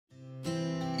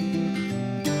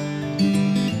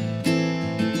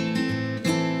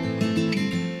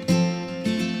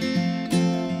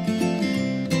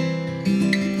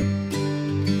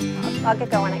I'll get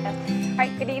going, I guess. All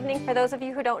right, good evening. For those of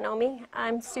you who don't know me,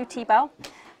 I'm Sue Thibeau.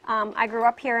 I grew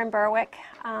up here in Berwick.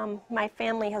 My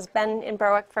family has been in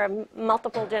Berwick for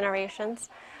multiple generations.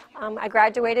 I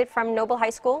graduated from Noble High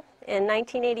School in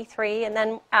 1983, and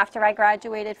then after I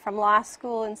graduated from law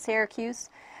school in Syracuse,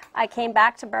 I came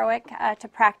back to Berwick to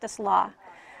practice law.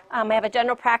 I have a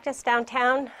general practice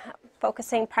downtown,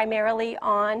 focusing primarily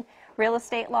on real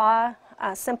estate law,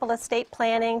 simple estate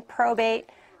planning, probate,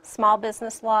 small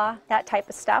business law, that type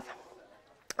of stuff.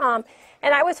 And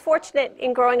I was fortunate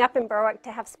in growing up in Berwick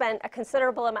to have spent a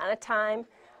considerable amount of time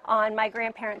on my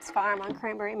grandparents' farm on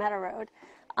Cranberry Meadow Road.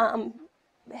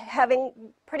 Having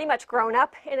pretty much grown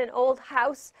up in an old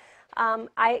house,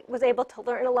 I was able to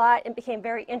learn a lot and became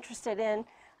very interested in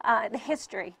the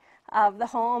history of the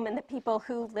home and the people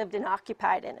who lived and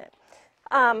occupied in it.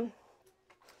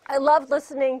 I loved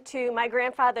listening to my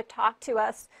grandfather talk to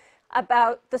us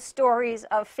about the stories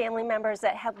of family members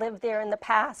that had lived there in the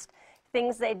past,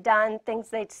 things they'd done, things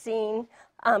they'd seen.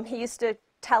 He used to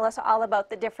tell us all about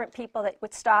the different people that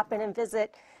would stop in and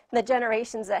visit, and the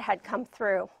generations that had come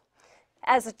through.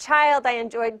 As a child, I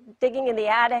enjoyed digging in the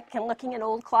attic and looking in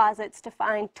old closets to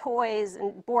find toys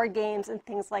and board games and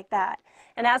things like that.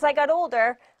 And as I got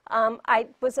older, I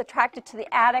was attracted to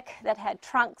the attic that had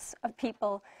trunks of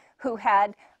people who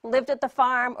had lived at the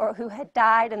farm or who had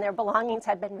died and their belongings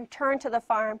had been returned to the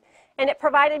farm. And it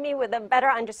provided me with a better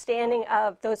understanding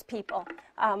of those people,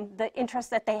 the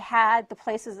interests that they had, the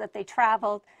places that they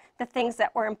traveled, the things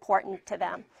that were important to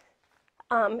them.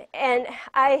 And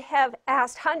I have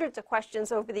asked hundreds of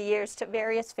questions over the years to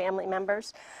various family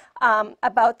members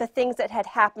about the things that had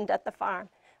happened at the farm.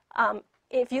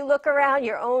 If you look around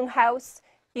your own house,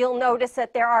 you'll notice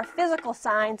that there are physical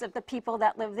signs of the people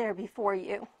that lived there before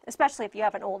you, especially if you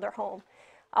have an older home.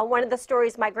 One of the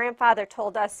stories my grandfather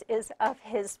told us is of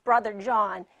his brother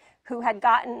John, who had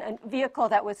gotten a vehicle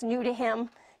that was new to him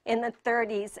in the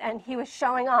 30s, and he was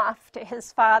showing off to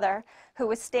his father, who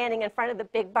was standing in front of the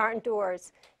big barn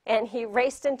doors. And he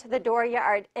raced into the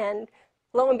dooryard, and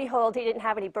lo and behold, he didn't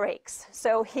have any brakes.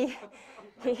 So he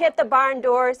hit the barn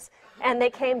doors, and they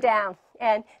came down.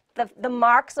 And the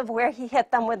marks of where he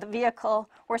hit them with the vehicle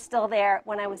were still there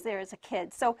when I was there as a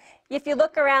kid. So if you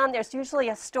look around, there's usually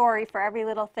a story for every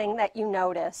little thing that you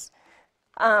notice.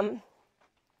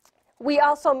 We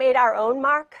also made our own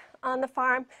mark on the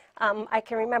farm. I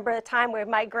can remember the time where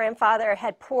my grandfather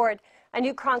had poured a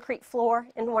new concrete floor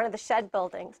in one of the shed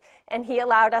buildings, and he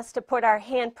allowed us to put our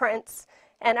handprints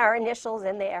and our initials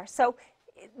in there. So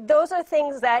those are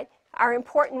things that are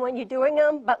important when you're doing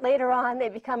them, but later on they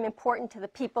become important to the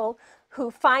people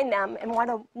who find them and want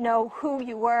to know who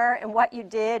you were and what you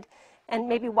did and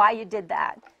maybe why you did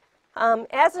that.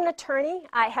 As an attorney,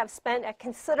 I have spent a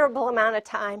considerable amount of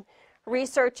time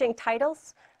researching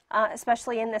titles,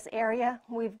 especially in this area.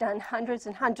 We've done hundreds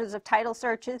and hundreds of title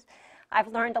searches. I've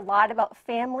learned a lot about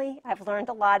family. I've learned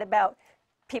a lot about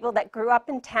people that grew up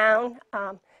in town.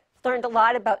 Learned a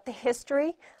lot about the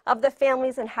history of the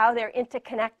families and how they're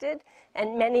interconnected,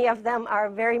 and many of them are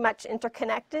very much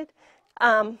interconnected.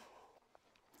 By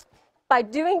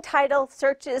doing title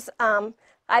searches,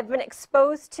 I've been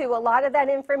exposed to a lot of that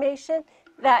information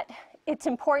that it's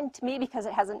important to me because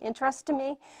it has an interest to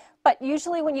me. But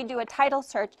usually when you do a title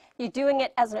search, you're doing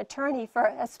it as an attorney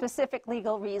for a specific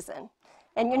legal reason.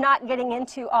 And you're not getting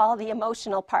into all the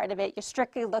emotional part of it. You're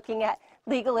strictly looking at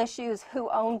legal issues, who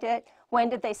owned it, when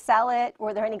did they sell it,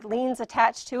 were there any liens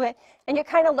attached to it, and you're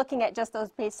kind of looking at just those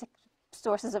basic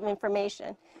sources of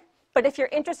information. But if you're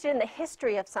interested in the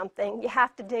history of something, you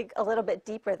have to dig a little bit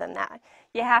deeper than that.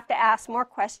 You have to ask more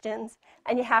questions,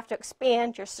 and you have to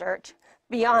expand your search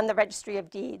beyond the Registry of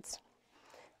Deeds.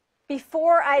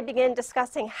 Before I begin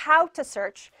discussing how to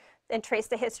search and trace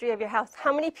the history of your house,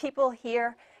 how many people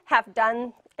here have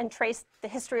done and traced the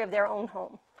history of their own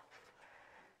home?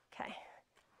 Okay.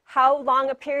 How long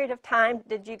a period of time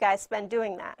did you guys spend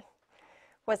doing that?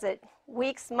 Was it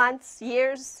weeks, months,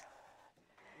 years?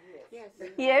 Yes.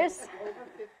 Years? Over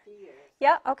 50 years.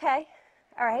 Yeah, okay.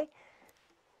 All right.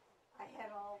 I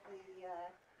had all the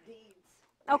deeds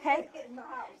Okay. in the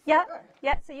house. Yeah,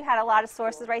 yeah, so you had a lot of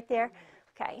sources right there.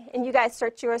 Okay, and you guys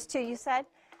searched yours too, you said?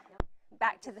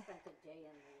 Back to the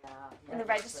in the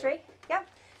registry? Yep.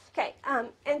 Okay,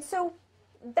 and so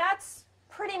that's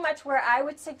pretty much where I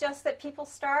would suggest that people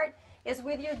start, is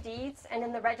with your deeds and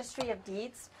in the Registry of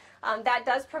Deeds. That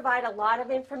does provide a lot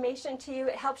of information to you.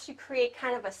 It helps you create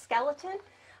kind of a skeleton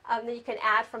that you can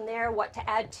add from there, what to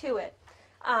add to it.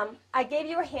 I gave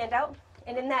you a handout,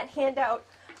 and in that handout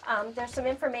there's some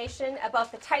information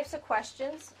about the types of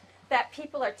questions that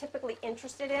people are typically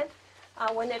interested in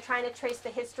when they're trying to trace the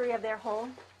history of their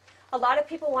home. A lot of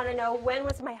people want to know, when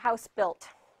was my house built?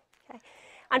 Okay.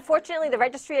 Unfortunately, the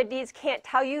Registry of Deeds can't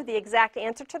tell you the exact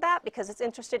answer to that because it's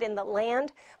interested in the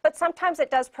land, but sometimes it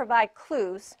does provide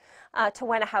clues to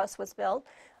when a house was built.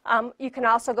 You can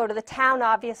also go to the town,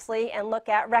 obviously, and look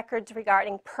at records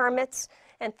regarding permits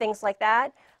and things like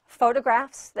that.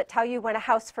 Photographs that tell you when a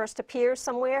house first appears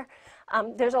somewhere.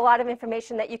 There's a lot of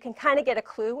information that you can kind of get a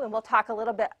clue, and we'll talk a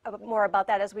little bit more about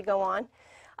that as we go on.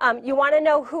 You want to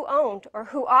know who owned or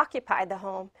who occupied the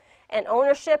home. And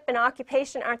ownership and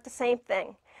occupation aren't the same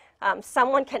thing.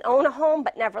 Someone can own a home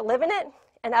but never live in it,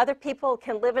 and other people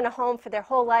can live in a home for their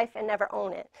whole life and never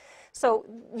own it. So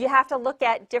you have to look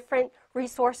at different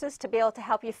resources to be able to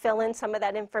help you fill in some of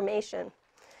that information.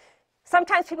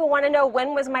 Sometimes people want to know,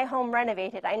 when was my home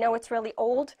renovated? I know it's really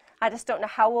old. I just don't know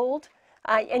how old.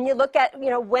 And you look at,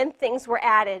 when things were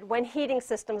added, when heating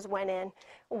systems went in,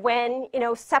 when,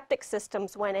 septic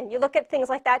systems went in. You look at things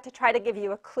like that to try to give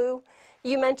you a clue.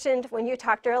 You mentioned when you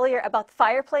talked earlier about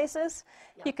fireplaces.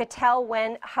 Yeah. You could tell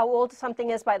how old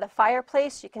something is by the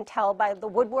fireplace. You can tell by the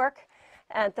woodwork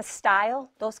and the style.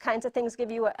 Those kinds of things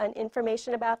give you an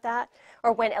information about that.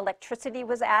 Or when electricity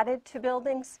was added to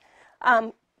buildings.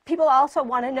 People also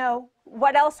want to know,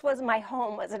 what else was my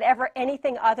home? Was it ever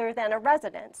anything other than a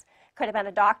residence? Could have been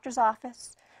a doctor's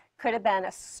office, could have been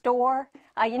a store.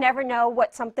 You never know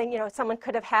what something, someone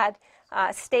could have had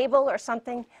a stable or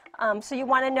something. So you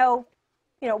want to know,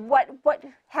 what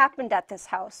happened at this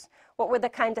house? What were the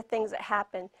kinds of things that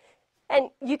happened? And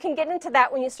you can get into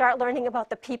that when you start learning about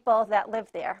the people that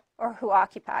lived there or who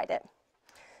occupied it.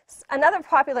 Another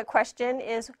popular question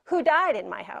is, who died in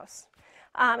my house?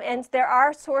 And there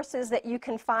are sources that you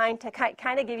can find to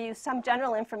kind of give you some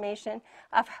general information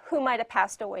of who might have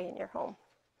passed away in your home.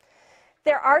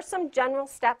 There are some general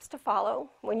steps to follow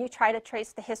when you try to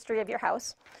trace the history of your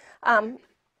house.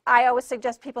 I always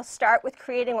suggest people start with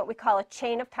creating what we call a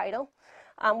chain of title,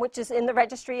 which is in the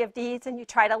Registry of Deeds, and you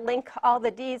try to link all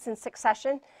the deeds in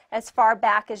succession as far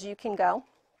back as you can go.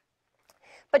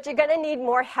 But you're going to need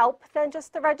more help than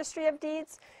just the Registry of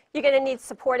Deeds. You're going to need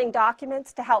supporting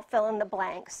documents to help fill in the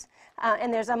blanks.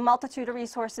 And there's a multitude of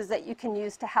resources that you can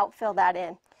use to help fill that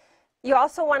in. You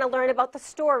also want to learn about the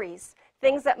stories,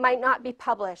 things that might not be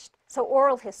published. So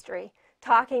oral history,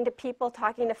 talking to people,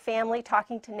 talking to family,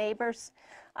 talking to neighbors.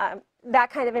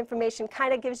 That kind of information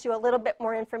kind of gives you a little bit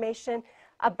more information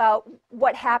about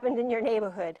what happened in your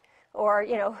neighborhood, or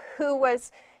who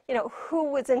was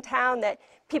in town that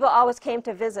people always came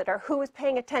to visit, or who was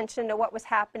paying attention to what was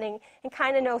happening, and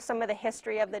kind of know some of the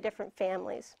history of the different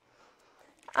families.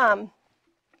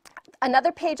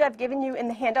 Another page I've given you in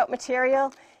the handout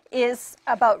material is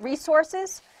about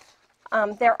resources.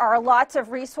 There are lots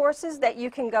of resources that you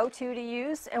can go to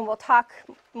use, and we'll talk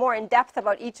more in depth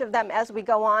about each of them as we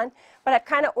go on. But I've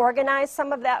kind of organized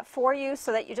some of that for you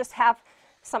so that you just have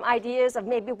some ideas of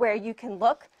maybe where you can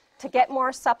look to get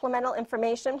more supplemental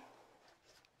information.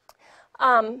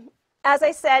 As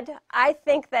I said, I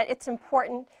think that it's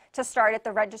important to start at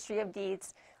the Registry of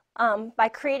Deeds. By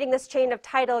creating this chain of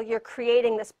title, you're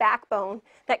creating this backbone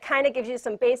that kind of gives you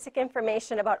some basic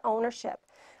information about ownership.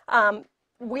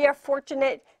 We are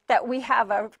fortunate that we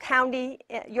have a county,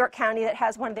 York County, that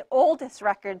has one of the oldest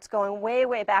records going way,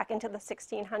 way back into the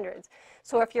 1600s.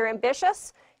 So if you're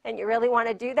ambitious and you really want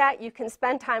to do that, you can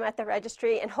spend time at the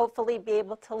registry and hopefully be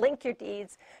able to link your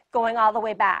deeds going all the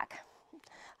way back.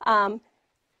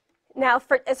 Now,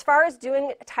 as far as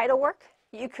doing title work,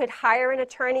 you could hire an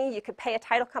attorney, you could pay a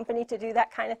title company to do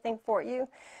that kind of thing for you.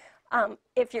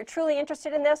 If you're truly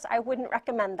interested in this, I wouldn't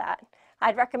recommend that.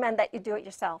 I'd recommend that you do it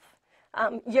yourself.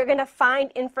 You're going to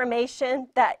find information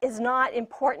that is not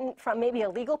important from maybe a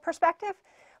legal perspective,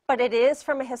 but it is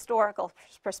from a historical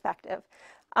perspective.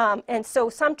 And so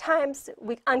sometimes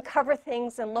we uncover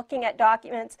things and looking at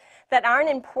documents that aren't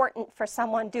important for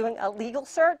someone doing a legal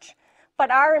search, but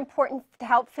are important to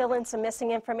help fill in some missing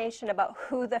information about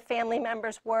who the family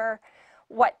members were,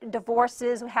 what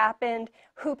divorces happened,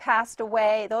 who passed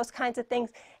away, those kinds of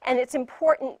things. And it's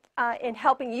important in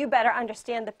helping you better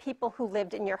understand the people who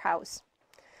lived in your house.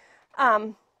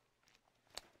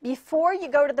 Before you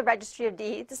go to the Registry of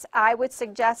Deeds, I would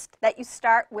suggest that you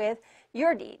start with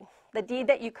your deed, the deed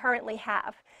that you currently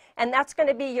have. And that's going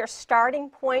to be your starting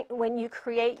point when you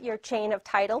create your chain of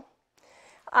title.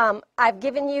 I've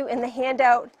given you in the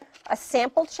handout a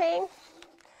sample chain.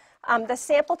 The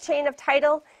sample chain of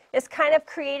title is kind of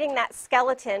creating that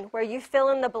skeleton where you fill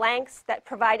in the blanks that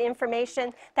provide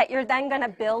information that you're then going to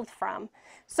build from.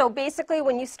 So basically,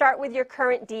 when you start with your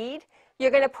current deed,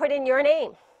 you're going to put in your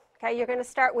name. Okay? You're going to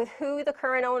start with who the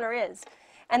current owner is.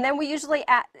 And then we usually,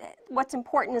 what's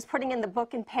important is putting in the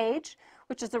book and page.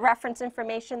 which is the reference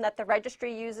information that the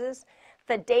registry uses,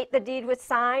 the date the deed was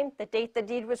signed, the date the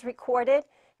deed was recorded,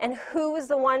 and who is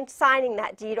the one signing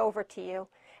that deed over to you.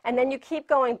 And then you keep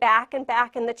going back and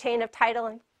back in the chain of title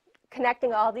and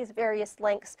connecting all these various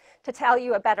links to tell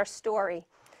you a better story.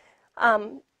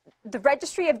 The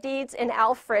Registry of Deeds in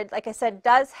Alfred, like I said,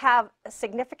 does have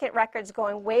significant records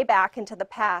going way back into the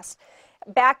past.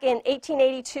 Back in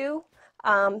 1882,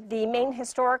 the Maine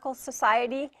Historical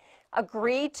Society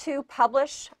agreed to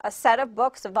publish a set of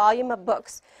books, a volume of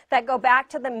books, that go back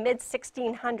to the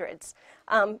mid-1600s.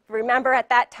 Remember, at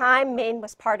that time, Maine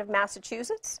was part of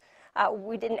Massachusetts.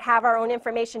 We didn't have our own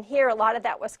information here. A lot of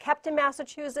that was kept in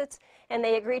Massachusetts, and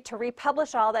they agreed to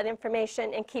republish all that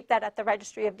information and keep that at the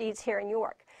Registry of Deeds here in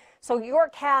York. So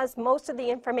York has most of the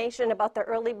information about the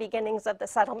early beginnings of the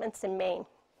settlements in Maine.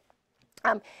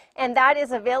 And that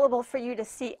is available for you to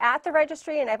see at the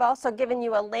registry, and I've also given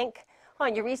you a link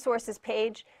on your resources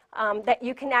page that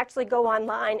you can actually go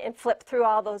online and flip through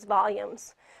all those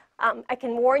volumes. I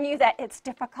can warn you that it's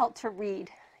difficult to read.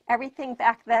 Everything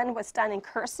back then was done in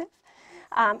cursive,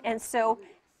 and so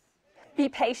be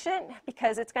patient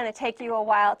because it's going to take you a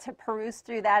while to peruse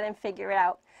through that and figure it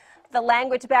out. The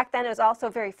language back then is also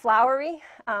very flowery,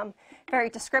 very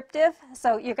descriptive,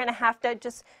 so you're going to have to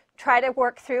just try to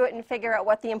work through it and figure out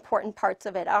what the important parts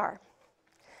of it are.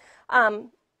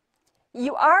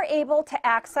 You are able to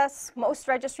access most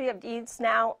Registry of Deeds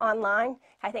now online.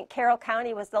 I think Carroll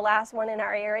County was the last one in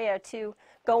our area to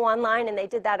go online, and they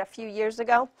did that a few years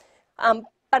ago.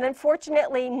 But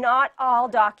unfortunately, not all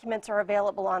documents are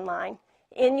available online.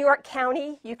 In York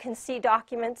County, you can see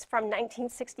documents from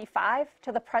 1965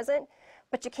 to the present,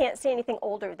 but you can't see anything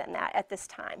older than that at this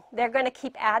time. They're going to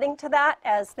keep adding to that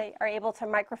as they are able to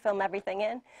microfilm everything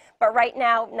in. But right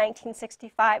now,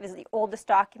 1965 is the oldest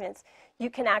documents you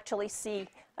can actually see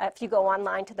if you go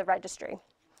online to the registry.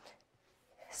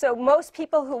 So most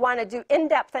people who want to do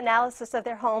in-depth analysis of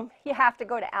their home, you have to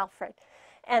go to Alfred.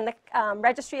 And the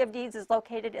Registry of Deeds is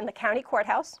located in the county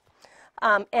courthouse.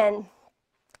 And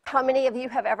how many of you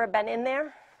have ever been in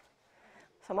there?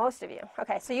 So most of you.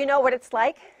 Okay, so you know what it's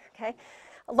like. Okay,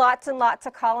 lots and lots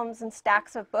of columns and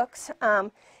stacks of books.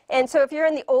 And so if you're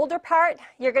in the older part,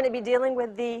 you're going to be dealing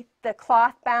with the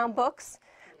cloth-bound books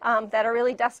that are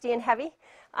really dusty and heavy.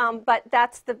 But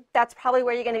that's probably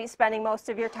where you're going to be spending most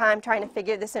of your time trying to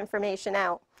figure this information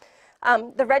out.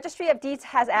 The Registry of Deeds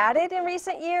has added in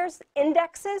recent years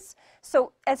indexes.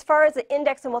 So as far as the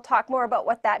index, and we'll talk more about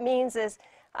what that means, is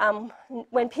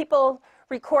when people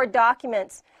record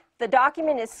documents, the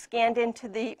document is scanned into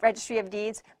the Registry of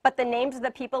Deeds, but the names of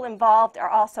the people involved are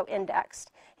also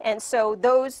indexed. And so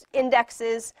those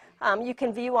indexes you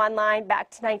can view online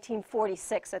back to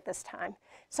 1946 at this time.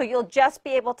 So you'll just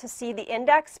be able to see the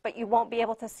index, but you won't be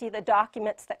able to see the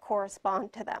documents that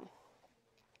correspond to them.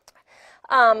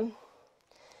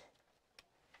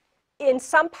 In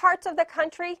some parts of the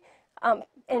country,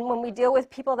 and when we deal with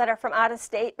people that are from out of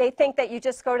state, they think that you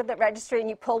just go to the registry and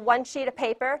you pull one sheet of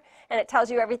paper and it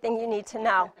tells you everything you need to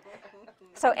know.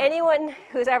 So anyone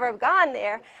who's ever gone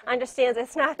there understands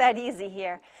it's not that easy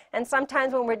here. And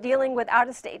sometimes when we're dealing with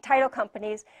out-of-state title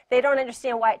companies, they don't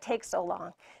understand why it takes so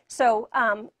long. So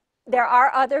there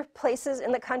are other places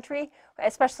in the country,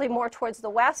 especially more towards the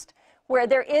west, where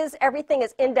everything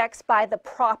is indexed by the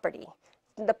property.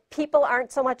 The people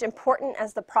aren't so much important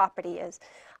as the property is.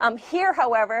 Here,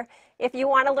 however, if you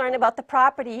want to learn about the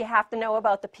property, you have to know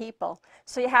about the people.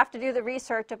 So you have to do the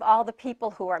research of all the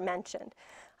people who are mentioned.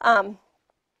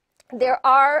 There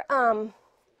are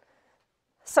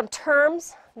some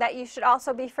terms that you should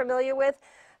also be familiar with.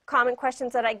 Common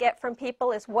questions that I get from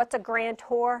people is, what's a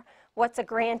grantor? What's a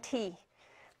grantee?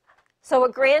 So a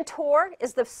grantor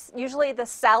is usually the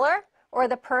seller or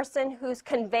the person who's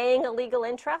conveying a legal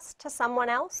interest to someone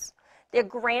else. They're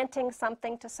granting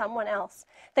something to someone else.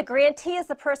 The grantee is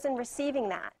the person receiving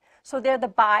that. So they're the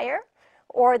buyer,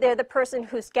 or they're the person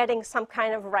who's getting some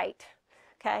kind of right.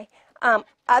 Okay.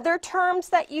 Other terms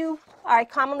that I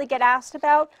commonly get asked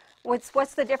about,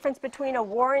 what's the difference between a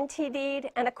warranty deed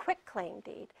and a quitclaim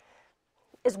deed?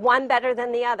 Is one better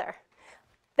than the other?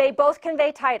 They both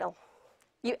convey title.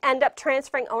 You end up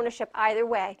transferring ownership either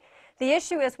way. The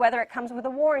issue is whether it comes with a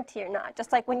warranty or not.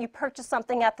 Just like when you purchase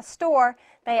something at the store,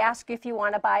 they ask you if you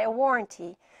want to buy a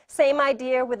warranty. Same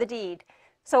idea with a deed.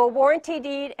 So a warranty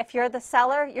deed, if you're the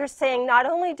seller, you're saying, not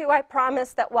only do I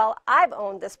promise that while I've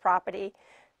owned this property,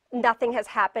 nothing has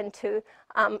happened to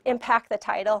impact the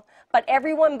title, but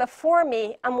everyone before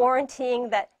me, I'm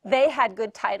warrantying that they had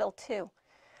good title too.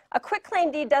 A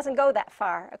quitclaim deed doesn't go that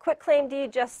far. A quitclaim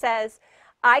deed just says,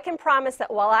 I can promise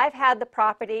that while I've had the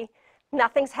property,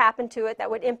 Nothing's happened to it that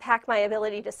would impact my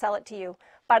ability to sell it to you.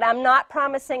 But I'm not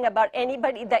promising about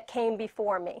anybody that came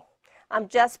before me. I'm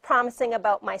just promising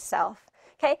about myself.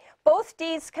 Okay? Both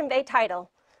deeds convey title.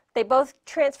 They both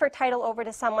transfer title over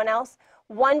to someone else.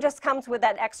 One just comes with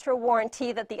that extra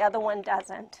warranty that the other one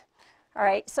doesn't. All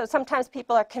right? So sometimes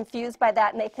people are confused by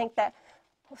that and they think that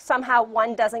somehow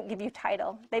one doesn't give you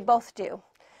title. They both do.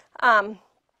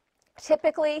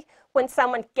 Typically, when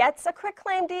someone gets a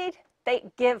quitclaim deed, they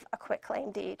give a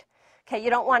quitclaim deed. Okay, you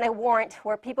don't want a warrant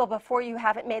where people before you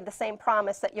haven't made the same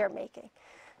promise that you're making.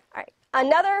 All right.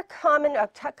 Another common, a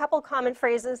couple common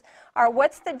phrases are,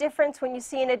 what's the difference when you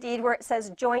see in a deed where it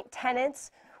says joint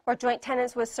tenants or joint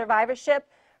tenants with survivorship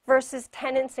versus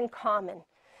tenants in common?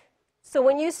 So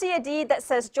when you see a deed that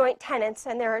says joint tenants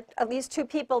and there are at least 2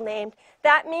 people named,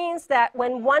 that means that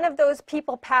when one of those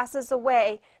people passes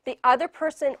away, the other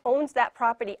person owns that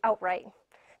property outright.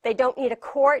 They don't need a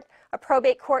court, a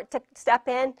probate court to step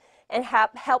in and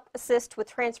help assist with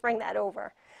transferring that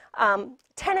over.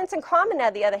 Tenants in common,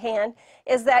 on the other hand,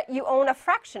 is that you own a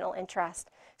fractional interest.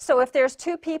 So if there's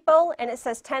 2 people and it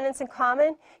says tenants in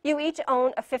common, you each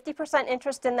own a 50%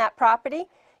 interest in that property.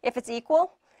 If it's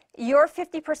equal, your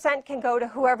 50% can go to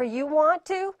whoever you want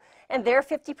to, and their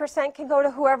 50% can go to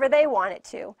whoever they want it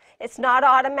to. It's not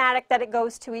automatic that it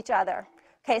goes to each other.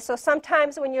 Okay, so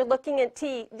sometimes when you're looking at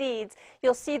deeds,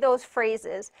 you'll see those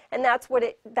phrases, and that's what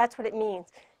it means.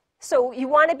 So you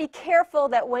want to be careful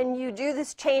that when you do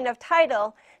this chain of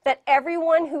title, that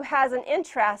everyone who has an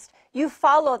interest, you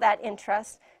follow that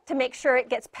interest to make sure it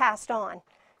gets passed on.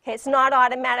 Okay, it's not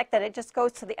automatic that it just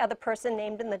goes to the other person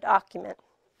named in the document.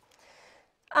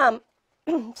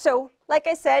 So, like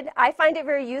I said, I find it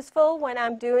very useful when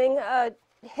I'm doing a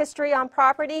history on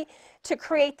property to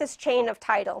create this chain of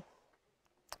title.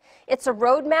 It's a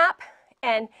roadmap,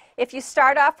 and if you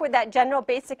start off with that general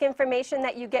basic information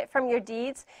that you get from your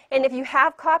deeds, and if you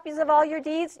have copies of all your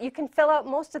deeds, you can fill out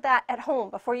most of that at home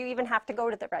before you even have to go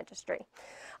to the registry.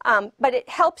 But it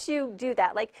helps you do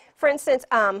that. Like, for instance,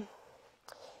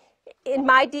 in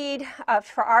my deed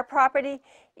for our property,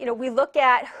 you know, we look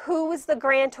at who is the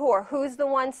grantor, who's the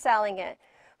one selling it,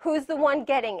 who's the one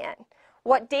getting it,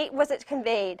 what date was it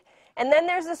conveyed. And then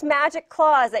there's this magic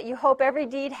clause that you hope every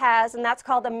deed has, and that's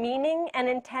called a meaning and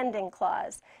intending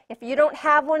clause. If you don't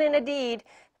have one in a deed,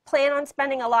 plan on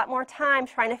spending a lot more time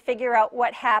trying to figure out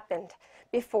what happened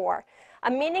before. A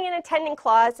meaning and intending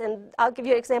clause, and I'll give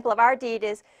you an example of our deed,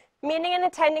 is meaning and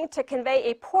intending to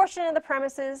convey a portion of the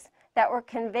premises that were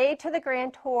conveyed to the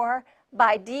grantor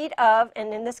by deed of,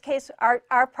 and in this case,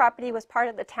 our property was part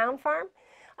of the town farm.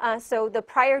 So the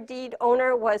prior deed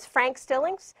owner was Frank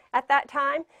Stillings at that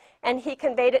time, and he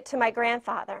conveyed it to my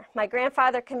grandfather. My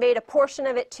grandfather conveyed a portion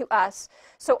of it to us.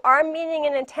 So our meaning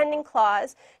and intending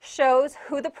clause shows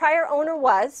who the prior owner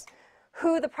was,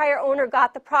 who the prior owner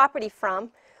got the property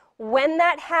from, when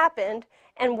that happened,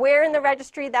 and where in the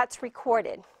registry that's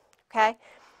recorded. Okay?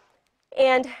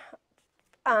 And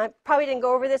probably didn't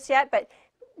go over this yet, but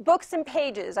books and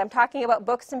pages. I'm talking about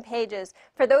books and pages.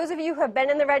 For those of you who have been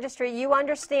in the registry, you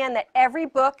understand that every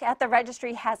book at the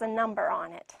registry has a number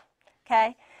on it.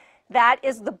 Okay? That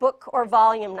is the book or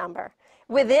volume number.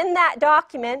 Within that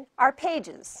document are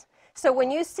pages. So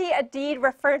when you see a deed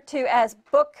referred to as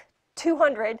book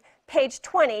 200, page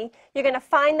 20, you're going to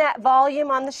find that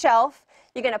volume on the shelf.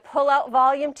 You're going to pull out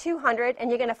volume 200, and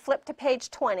you're going to flip to page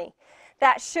 20.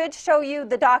 That should show you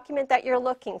the document that you're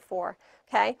looking for.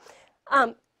 Okay?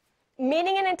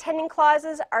 Meaning and intending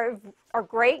clauses are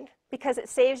great because it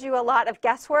saves you a lot of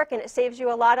guesswork and it saves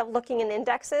you a lot of looking in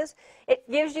indexes. It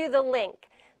gives you the link.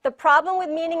 The problem with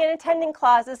meaning and intending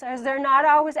clauses is they're not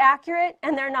always accurate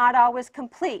and they're not always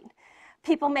complete.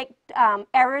 People make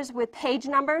errors with page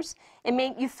numbers.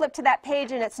 You flip to that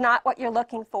page and it's not what you're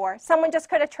looking for. Someone just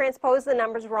could have transposed the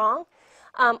numbers wrong,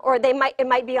 or it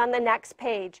might be on the next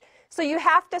page. So you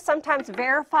have to sometimes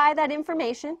verify that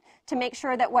information to make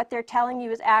sure that what they're telling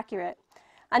you is accurate.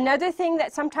 Another thing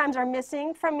that sometimes are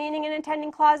missing from meaning and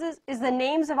intending clauses is the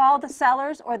names of all the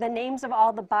sellers or the names of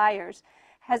all the buyers.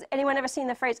 Has anyone ever seen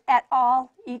the phrase et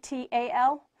al,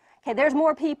 E-T-A-L? Okay, there's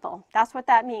more people. That's what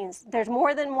that means. There's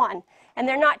more than one. And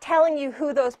they're not telling you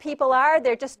who those people are.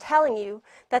 They're just telling you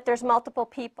that there's multiple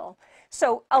people.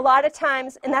 So a lot of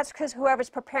times, and that's because whoever's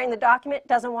preparing the document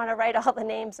doesn't want to write all the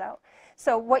names out.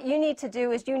 So what you need to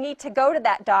do is you need to go to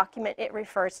that document it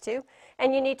refers to,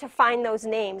 and you need to find those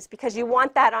names because you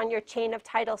want that on your chain of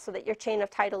title so that your chain of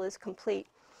title is complete.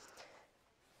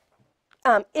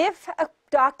 If a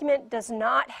document does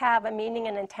not have a meaning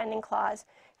and intending clause,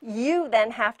 you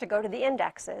then have to go to the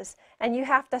indexes and you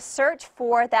have to search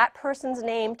for that person's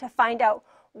name to find out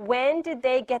when did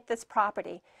they get this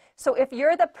property. So if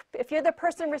you're the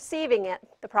person receiving it,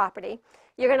 the property,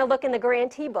 you're going to look in the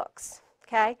grantee books.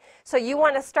 Okay? So you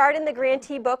want to start in the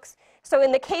grantee books. So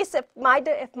in the case if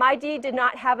my deed did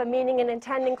not have a meaning and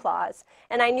intending clause,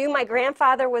 and I knew my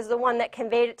grandfather was the one that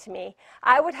conveyed it to me,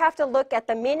 I would have to look at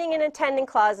the meaning and intending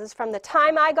clauses from the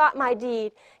time I got my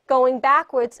deed going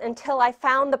backwards until I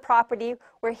found the property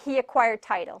where he acquired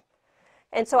title.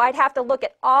 And so I'd have to look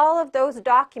at all of those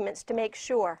documents to make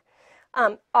sure.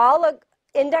 All an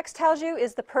index tells you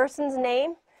is the person's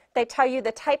name. They tell you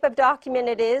the type of document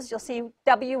it is. You'll see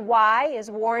WY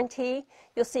is warranty.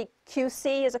 You'll see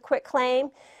QC is a quick claim.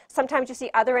 Sometimes you see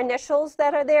other initials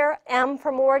that are there, M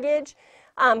for mortgage.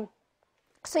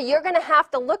 So you're going to have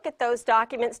to look at those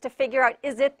documents to figure out,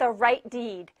 is it the right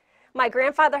deed? My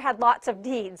grandfather had lots of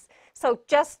deeds. So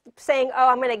just saying, oh,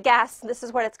 I'm going to guess this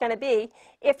is what it's going to be,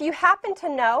 if you happen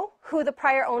to know who the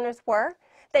prior owners were,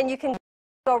 then you can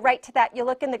go right to that. You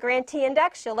look in the grantee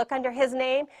index, you'll look under his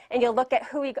name, and you'll look at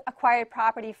who he acquired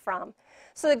property from.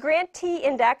 So the grantee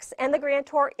index and the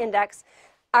grantor index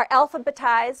are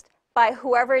alphabetized by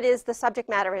whoever it is the subject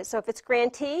matter is. So if it's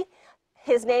grantee,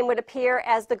 his name would appear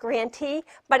as the grantee,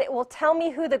 but it will tell me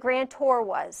who the grantor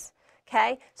was.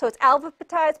 Okay? So it's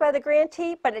alphabetized by the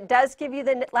grantee, but it does give you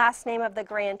the last name of the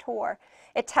grantor.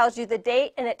 It tells you the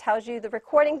date, and it tells you the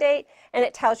recording date, and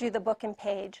it tells you the book and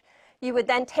page. You would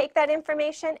then take that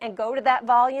information and go to that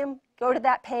volume, go to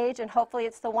that page, and hopefully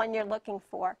it's the one you're looking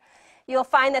for. You'll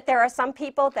find that there are some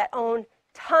people that own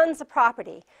tons of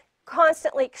property,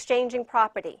 constantly exchanging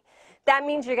property. That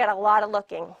means you got a lot of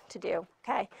looking to do,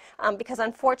 okay? Because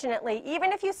unfortunately,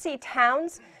 even if you see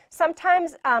towns,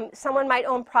 sometimes someone might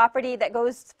own property that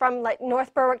goes from like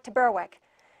North Berwick to Berwick.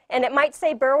 And it might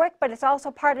say Berwick, but it's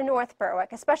also part of North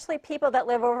Berwick, especially people that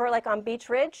live over like on Beach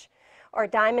Ridge or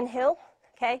Diamond Hill.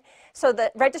 Okay? So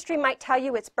the registry might tell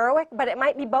you it's Berwick, but it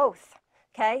might be both.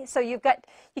 Okay? So you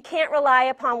can't rely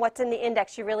upon what's in the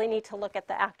index. You really need to look at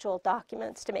the actual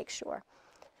documents to make sure.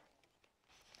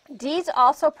 Deeds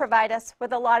also provide us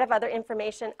with a lot of other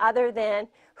information other than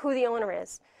who the owner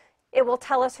is. It will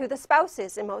tell us who the spouse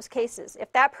is in most cases.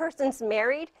 If that person's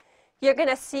married, you're going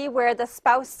to see where the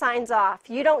spouse signs off.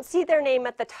 You don't see their name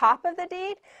at the top of the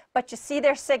deed, but you see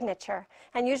their signature.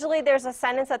 And usually there's a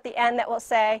sentence at the end that will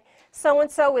say,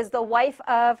 so-and-so is the wife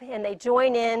of, and they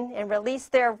join in and release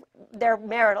their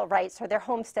marital rights or their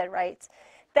homestead rights.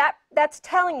 That's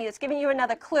telling you, it's giving you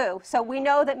another clue. So we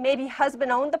know that maybe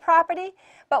husband owned the property,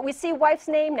 but we see wife's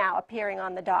name now appearing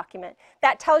on the document.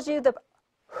 That tells you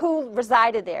who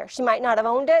resided there. She might not have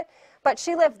owned it, but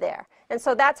she lived there. And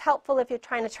so that's helpful if you're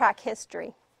trying to track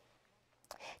history.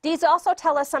 Deeds also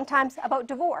tell us sometimes about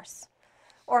divorce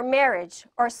or marriage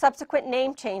or subsequent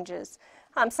name changes.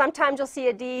 Sometimes you'll see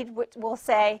a deed which will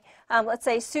say, let's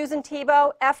say Susan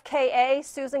Thibeau, FKA,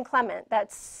 Susan Clement.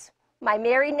 That's my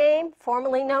married name,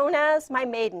 formerly known as my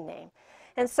maiden name.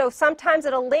 And so sometimes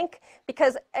it'll link,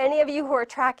 because any of you who are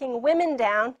tracking women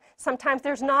down, sometimes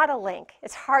there's not a link.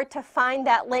 It's hard to find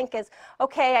that link as,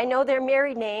 okay, I know their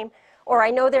married name, or I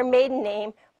know their maiden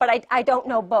name, but I don't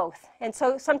know both. And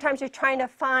so sometimes you're trying to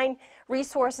find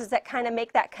resources that kind of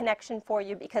make that connection for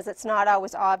you because it's not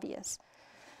always obvious.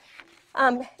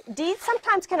 Deeds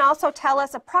sometimes can also tell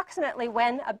us approximately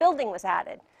when a building was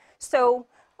added. So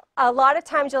a lot of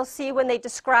times you'll see when they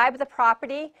describe the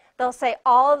property, they'll say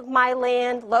all of my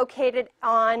land located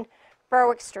on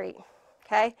Berwick Street.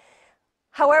 Okay?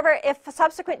 However, if a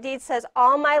subsequent deed says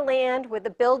all my land with the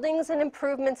buildings and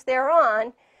improvements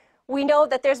thereon, we know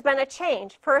that there's been a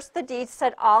change. First, the deed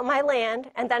said all my land,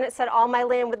 and then it said all my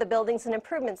land with the buildings and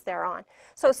improvements thereon.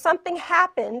 So something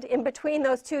happened in between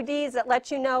those two deeds that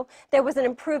lets you know there was an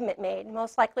improvement made.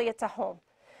 Most likely it's a home.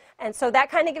 And so that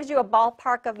kind of gives you a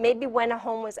ballpark of maybe when a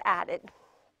home was added.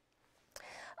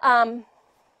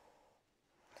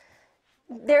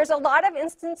 There's a lot of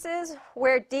instances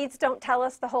where deeds don't tell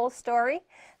us the whole story.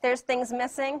 There's things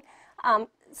missing.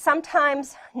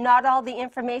 Sometimes not all the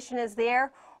information is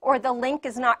there, or the link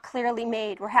is not clearly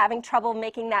made. We're having trouble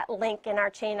making that link in our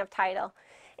chain of title.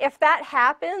 If that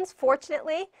happens,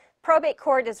 fortunately, probate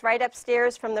court is right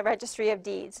upstairs from the Registry of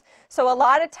Deeds. So a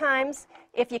lot of times,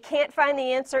 if you can't find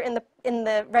the answer in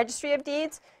the Registry of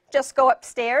Deeds, just go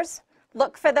upstairs,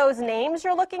 look for those names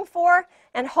you're looking for,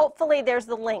 and hopefully there's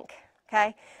the link.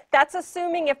 Okay? That's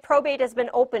assuming if probate has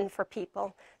been open for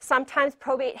people. Sometimes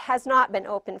probate has not been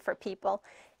open for people.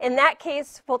 In that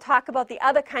case, we'll talk about the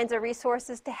other kinds of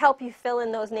resources to help you fill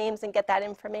in those names and get that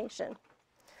information.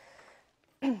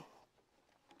 And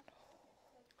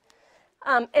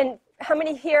how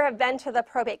many here have been to the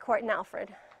probate court in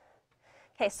Alfred?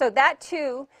 Okay, so that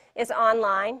too is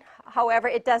online. However,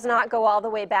 it does not go all the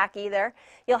way back either.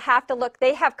 You'll have to look.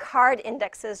 They have card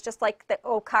indexes, just like the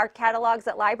old card catalogs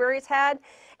that libraries had,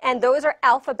 and those are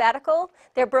alphabetical.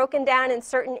 They're broken down in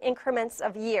certain increments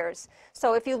of years.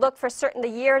 So if you look for the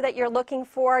year that you're looking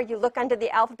for, you look under the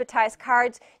alphabetized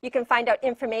cards, you can find out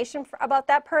information about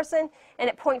that person, and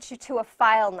it points you to a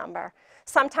file number.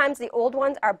 Sometimes the old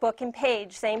ones are book and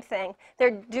page, same thing.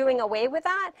 They're doing away with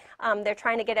that. They're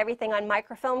trying to get everything on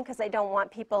microfilm because they don't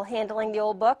want people handling the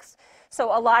old books.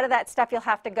 So a lot of that stuff you'll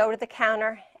have to go to the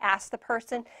counter, ask the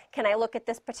person, can I look at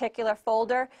this particular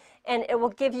folder? And it will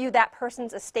give you that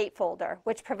person's estate folder,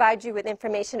 which provides you with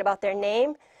information about their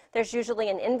name. There's usually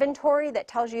an inventory that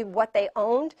tells you what they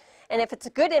owned. And if it's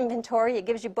a good inventory, it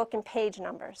gives you book and page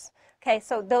numbers. Okay,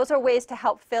 so those are ways to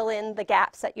help fill in the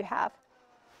gaps that you have.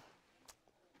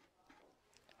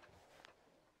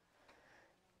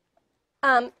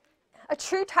 A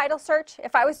true title search,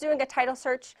 if I was doing a title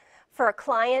search for a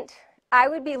client, I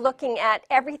would be looking at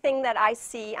everything that I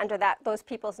see under those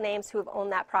people's names who have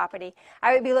owned that property.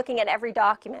 I would be looking at every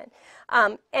document.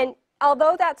 And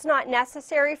although that's not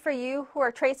necessary for you who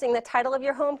are tracing the title of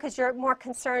your home because you're more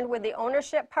concerned with the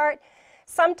ownership part,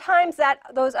 sometimes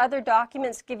those other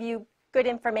documents give you good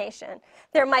information.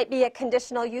 There might be a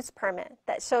conditional use permit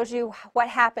that shows you what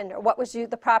happened or what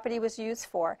the property was used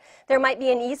for. There might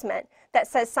be an easement that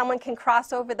says someone can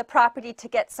cross over the property to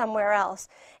get somewhere else.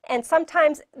 And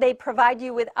sometimes they provide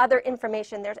you with other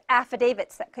information. There's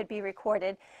affidavits that could be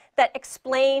recorded that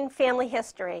explain family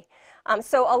history.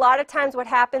 So a lot of times what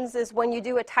happens is when you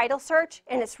do a title search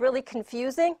and it's really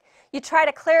confusing, you try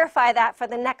to clarify that for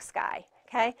the next guy.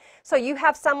 Okay? So you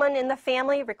have someone in the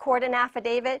family record an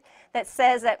affidavit that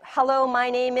says that, hello, my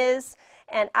name is,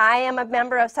 and I am a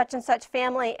member of such and such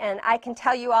family, and I can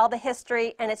tell you all the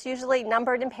history, and it's usually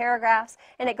numbered in paragraphs,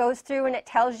 and it goes through and it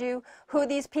tells you who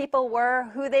these people were,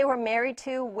 who they were married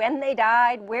to, when they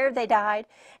died, where they died,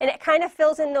 and it kind of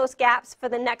fills in those gaps for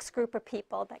the next group of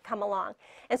people that come along.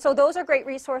 And so those are great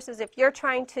resources if you're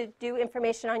trying to do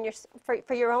information on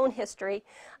for your own history,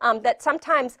 that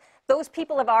sometimes those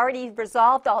people have already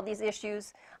resolved all these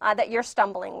issues that you're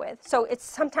stumbling with. So it's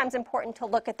sometimes important to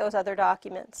look at those other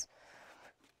documents.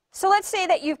 So let's say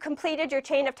that you've completed your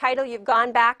chain of title, you've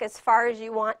gone back as far as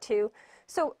you want to.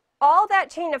 So all that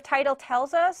chain of title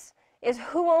tells us is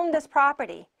who owned this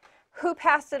property, who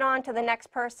passed it on to the next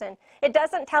person. It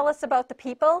doesn't tell us about the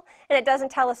people, and it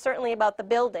doesn't tell us certainly about the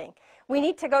building. We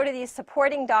need to go to these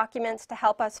supporting documents to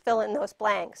help us fill in those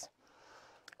blanks.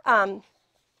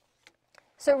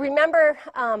 So remember,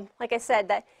 like I said,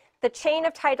 that the chain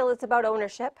of title is about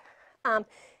ownership.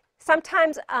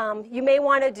 Sometimes you may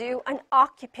want to do an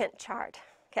occupant chart.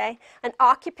 Okay? An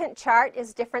occupant chart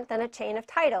is different than a chain of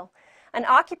title. An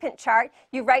occupant chart,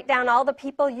 you write down all the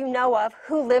people you know of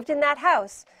who lived in that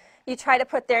house. You try to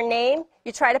put their name.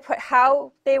 You try to put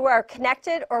how they were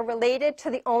connected or related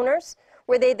to the owners.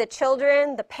 Were they the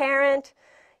children, the parent,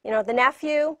 the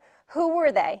nephew? Who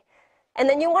were they? And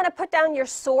then you want to put down your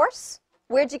source.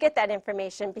 Where'd you get that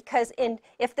information? Because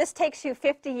if this takes you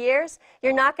 50 years,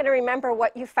 you're not going to remember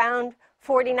what you found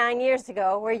 49 years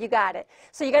ago where you got it.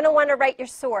 So you're going to want to write your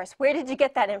source. Where did you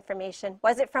get that information?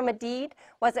 Was it from a deed?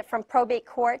 Was it from probate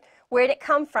court? Where did it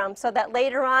come from? So that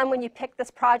later on when you pick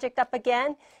this project up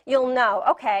again, you'll know,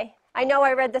 okay, I know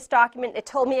I read this document. It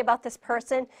told me about this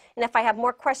person. And if I have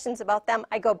more questions about them,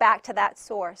 I go back to that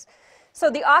source. So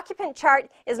the occupant chart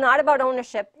is not about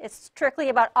ownership. It's strictly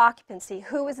about occupancy.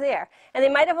 Who was there? And they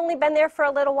might have only been there for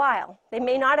a little while. They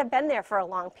may not have been there for a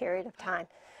long period of time.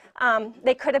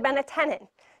 They could have been a tenant.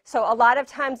 So a lot of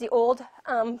times the old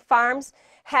farms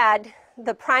had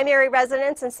the primary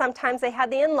residence, and sometimes they had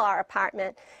the in-law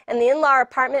apartment. And the in-law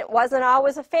apartment wasn't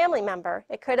always a family member.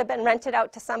 It could have been rented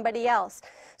out to somebody else.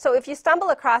 So if you stumble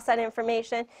across that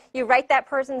information, you write that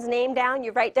person's name down,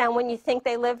 you write down when you think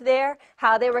they lived there,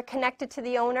 how they were connected to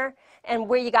the owner, and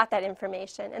where you got that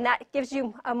information. And that gives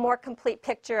you a more complete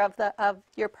picture of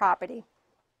your property.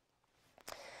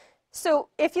 So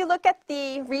if you look at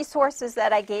the resources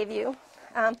that I gave you,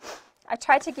 I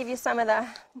tried to give you some of the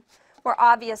more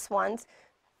obvious ones.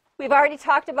 We've already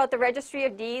talked about the Registry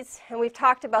of Deeds, and we've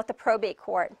talked about the probate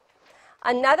court.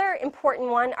 Another important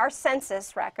one are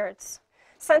census records.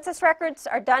 Census records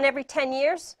are done every 10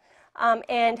 years,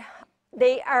 and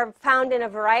they are found in a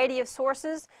variety of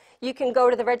sources. You can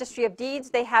go to the Registry of Deeds.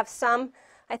 They have some,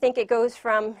 I think it goes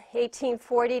from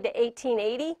 1840 to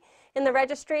 1880 in the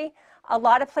registry. A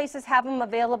lot of places have them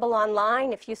available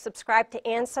online. If you subscribe to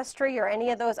Ancestry or any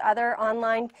of those other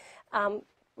online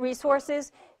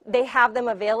resources, they have them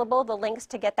available, the links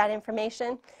to get that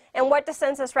information. And what do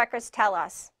census records tell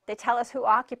us? They tell us who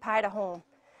occupied a home.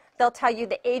 they'll tell you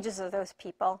the ages of those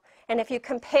people. And if you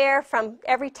compare from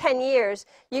every 10 years,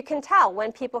 you can tell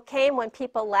when people came, when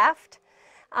people left,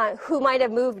 who might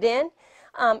have moved in.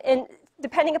 And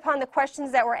depending upon the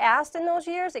questions that were asked in those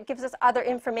years, it gives us other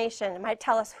information. It might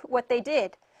tell us what they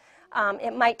did.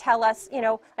 It might tell us, you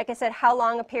know, like I said, how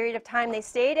long a period of time they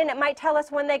stayed, and it might tell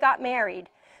us when they got married.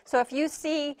 So if you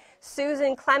see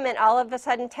Susan Clement all of a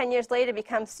sudden 10 years later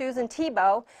become Susan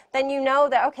Thibeau, then you know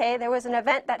that, okay, there was an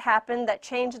event that happened that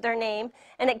changed their name,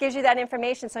 and it gives you that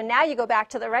information. So now you go back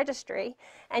to the registry,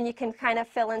 and you can kind of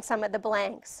fill in some of the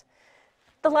blanks.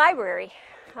 The library.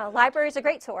 Library is a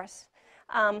great source.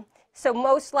 So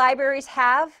most libraries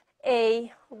have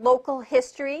a local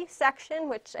history section,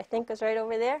 which I think is right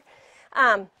over there.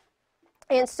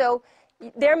 And so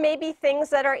there may be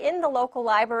things that are in the local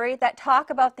library that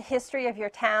talk about the history of your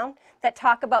town, that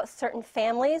talk about certain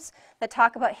families, that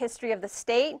talk about history of the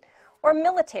state, or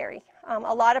military. A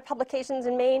lot of publications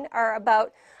in Maine are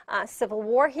about Civil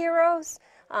War heroes,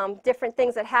 different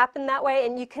things that happen that way,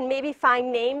 and you can maybe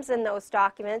find names in those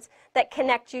documents that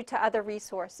connect you to other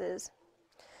resources.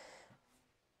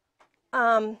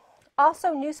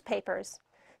 Also newspapers.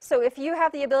 So if you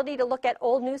have the ability to look at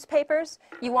old newspapers,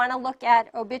 you want to look at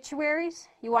obituaries,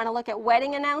 you want to look at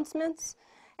wedding announcements,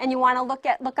 and you want to look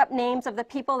up names of the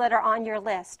people that are on your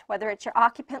list, whether it's your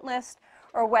occupant list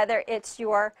or whether it's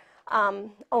your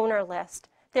owner list.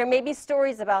 There may be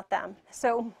stories about them.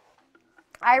 So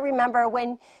I remember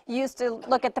when you used to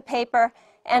look at the paper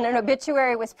and an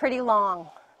obituary was pretty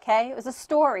long, okay? It was a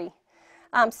story.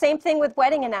 Same thing with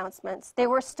wedding announcements. They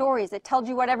were stories. It told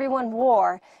you what everyone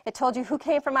wore. It told you who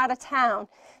came from out of town.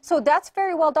 So that's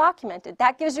very well documented.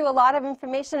 That gives you a lot of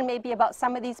information maybe about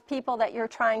some of these people that you're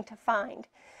trying to find.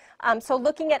 So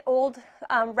looking at old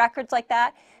records like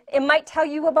that, it might tell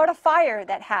you about a fire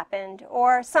that happened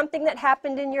or something that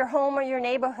happened in your home or your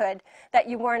neighborhood that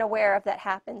you weren't aware of that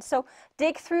happened. So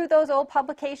dig through those old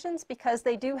publications because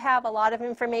they do have a lot of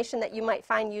information that you might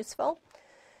find useful.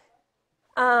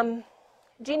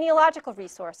 Genealogical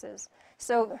resources.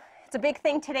 So it's a big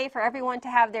thing today for everyone to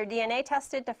have their DNA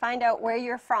tested to find out where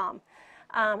you're from.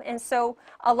 And so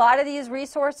a lot of these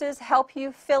resources help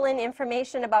you fill in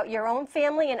information about your own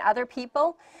family and other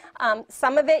people.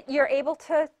 Some of it you're able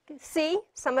to see,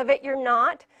 some of it you're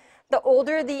not. The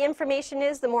older the information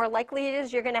is, the more likely it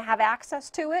is you're going to have access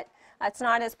to it. It's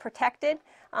not as protected.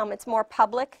 It's more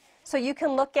public. So you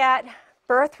can look at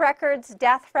birth records,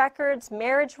 death records,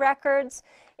 marriage records.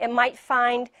 It might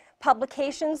find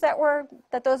publications that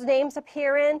those names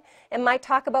appear in. It might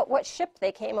talk about what ship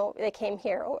they came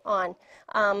here on.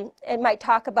 It might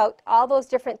talk about all those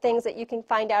different things that you can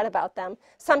find out about them.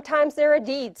 Sometimes there are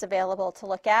deeds available to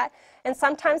look at, and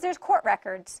sometimes there's court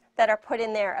records that are put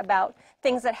in there about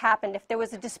things that happened. If there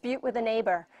was a dispute with a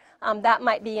neighbor, that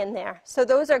might be in there. So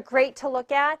those are great to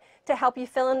look at to help you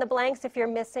fill in the blanks if you're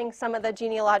missing some of the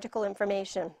genealogical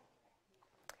information.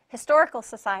 Historical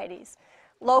societies.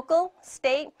 Local,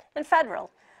 state, and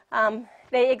federal.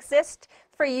 They exist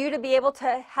for you to be able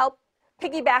to help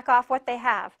piggyback off what they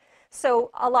have.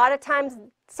 So a lot of times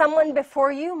someone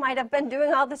before you might have been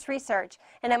doing all this research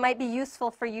and it might be useful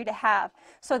for you to have.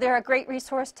 So they're a great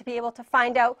resource to be able to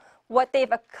find out what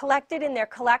they've collected in their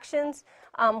collections,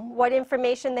 what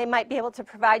information they might be able to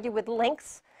provide you with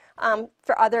links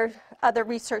for other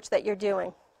research that you're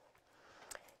doing.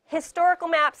 Historical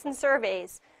maps and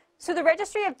surveys. So the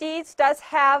Registry of Deeds does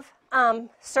have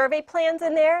survey plans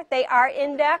in there. They are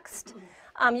indexed.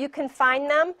 You can find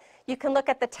them. You can look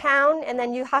at the town, and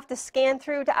then you have to scan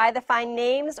through to either find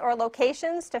names or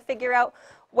locations to figure out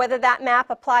whether that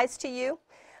map applies to you.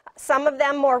 Some of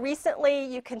them more recently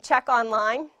you can check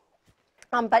online.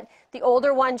 But the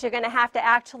older ones you're going to have to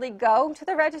actually go to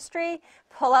the registry,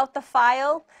 pull out the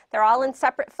file. They're all in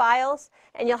separate files,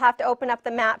 and you'll have to open up the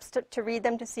maps to read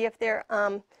them to see if they're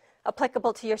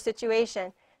applicable to your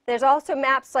situation. There's also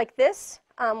maps like this,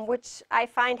 which I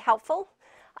find helpful.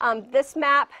 This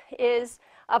map is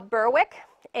of Berwick,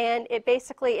 and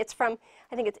it's from,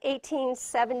 I think it's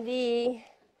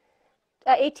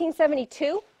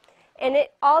 1872, and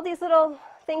all these little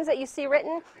things that you see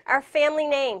written are family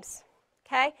names,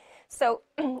 okay? So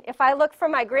if I look for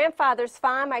my grandfather's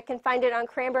farm, I can find it on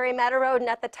Cranberry Meadow Road, and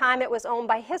at the time it was owned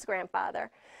by his grandfather.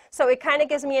 So it kind of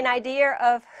gives me an idea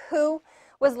of who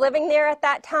was living there at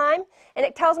that time, and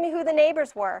it tells me who the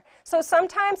neighbors were. So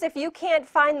sometimes if you can't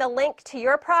find the link to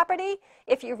your property,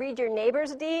 if you read your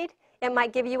neighbor's deed, it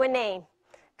might give you a name.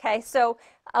 Okay, so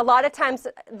a lot of times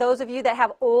those of you that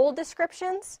have old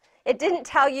descriptions, it didn't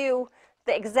tell you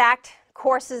the exact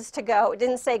courses to go. It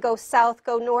didn't say go south,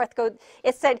 go north,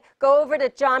 it said go over to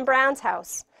John Brown's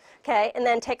house. okay, and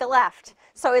then take a left.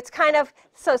 So it's kind of,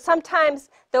 so sometimes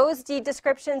those deed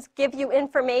descriptions give you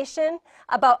information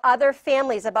about other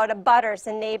families, about abutters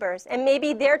and neighbors, and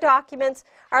maybe their documents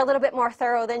are a little bit more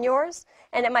thorough than yours,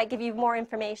 and it might give you more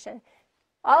information.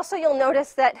 Also, you'll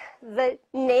notice that the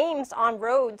names on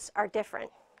roads are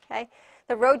different, okay?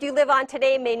 The road you live on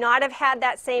today may not have had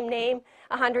that same name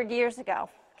 100 years ago,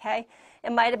 okay?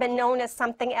 It might have been known as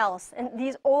something else, and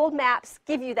these old maps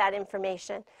give you that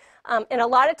information. And a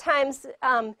lot of times,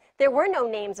 there were no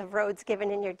names of roads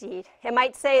given in your deed. It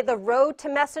might say the road to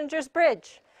Messenger's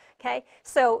Bridge, okay?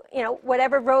 So, you know,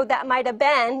 whatever road that might have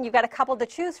been, you've got a couple to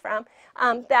choose from,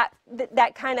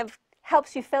 that kind of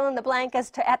helps you fill in the blank as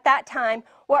to, at that time,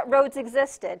 what roads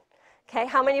existed. Okay,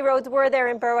 how many roads were there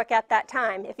in Berwick at that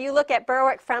time? If you look at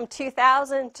Berwick from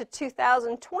 2000 to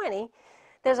 2020,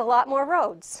 there's a lot more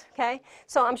roads, okay?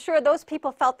 So I'm sure those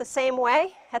people felt the same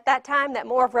way at that time, that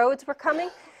more roads were coming.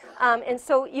 And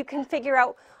so you can figure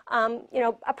out, you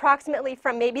know, approximately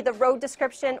from maybe the road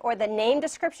description or the name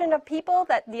description of people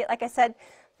that, like I said,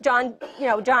 John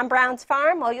Brown's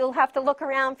farm, well, you'll have to look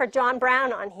around for John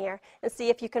Brown on here and see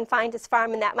if you can find his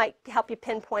farm, and that might help you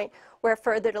pinpoint where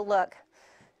further to look.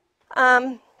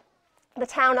 The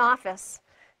town office.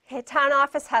 Okay, town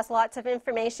office has lots of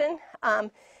information.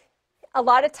 A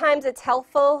lot of times it's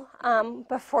helpful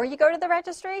before you go to the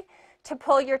registry to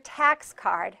pull your tax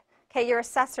card, okay, your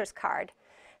assessor's card.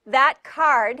 That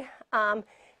card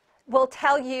will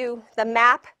tell you the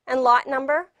map and lot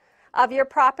number of your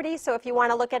property. So if you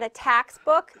want to look at a tax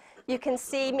book, you can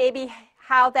see maybe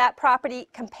how that property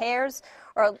compares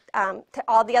or to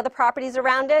all the other properties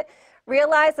around it.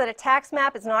 Realize that a tax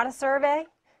map is not a survey.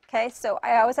 Okay, so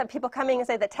I always have people coming and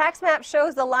say the tax map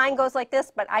shows the line goes like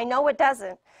this, but I know it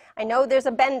doesn't. I know there's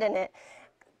a bend in it.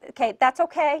 Okay, that's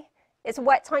okay. It's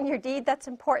what's on your deed that's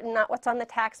important, not what's on the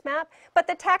tax map. But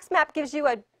the tax map gives you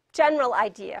a general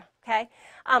idea. Okay,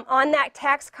 on that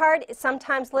tax card, it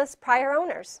sometimes lists prior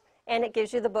owners, and it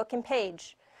gives you the book and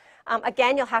page.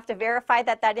 Again, you'll have to verify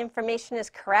that that information is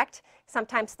correct.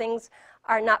 Sometimes things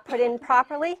are not put in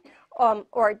properly,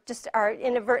 or just are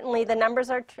inadvertently, the numbers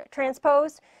are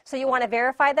transposed. So you want to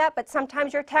verify that, but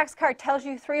sometimes your tax card tells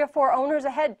you 3 or 4 owners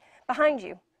ahead behind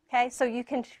you. Okay, so you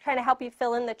can kind of help you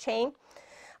fill in the chain.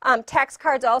 Tax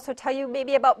cards also tell you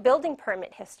maybe about building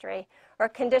permit history or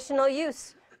conditional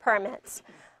use permits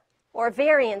or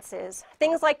variances,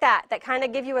 things like that, that kind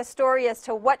of give you a story as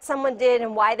to what someone did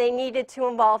and why they needed to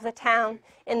involve the town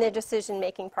in their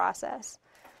decision-making process.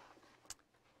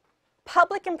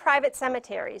 Public and private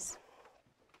cemeteries.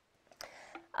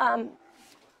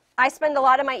 I spend a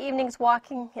lot of my evenings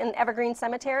walking in Evergreen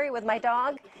Cemetery with my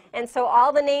dog, and so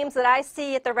all the names that I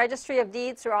see at the Registry of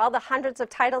Deeds through all the hundreds of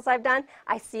titles I've done,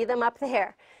 I see them up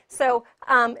there. So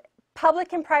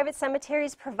public and private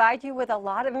cemeteries provide you with a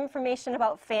lot of information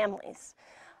about families.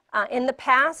 In the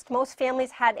past, most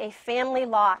families had a family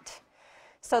lot.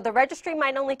 So the registry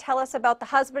might only tell us about the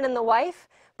husband and the wife,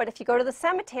 but if you go to the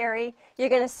cemetery, you're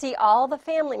going to see all the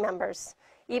family members.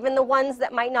 Even the ones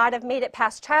that might not have made it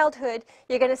past childhood,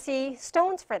 you're going to see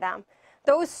stones for them.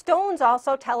 Those stones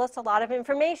also tell us a lot of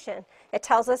information. It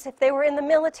tells us if they were in the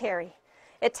military.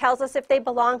 It tells us if they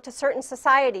belong to certain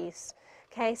societies.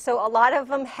 Okay, so a lot of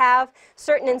them have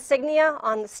certain insignia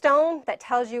on the stone that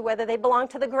tells you whether they belong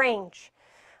to the Grange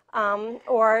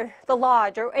or the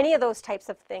Lodge or any of those types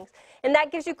of things. And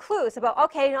that gives you clues about,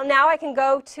 okay, now I can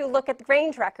go to look at the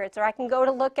Grange records, or I can go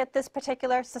to look at this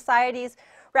particular society's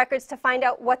records to find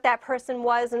out what that person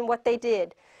was and what they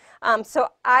did. So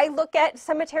I look at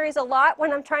cemeteries a lot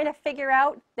when I'm trying to figure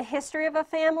out the history of a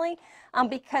family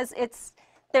because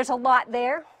there's a lot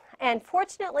there. And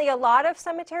fortunately, a lot of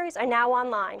cemeteries are now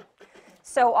online.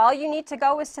 So all you need to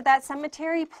go is to that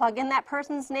cemetery, plug in that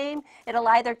person's name. It'll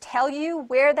either tell you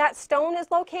where that stone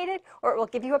is located, or it will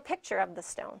give you a picture of the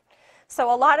stone.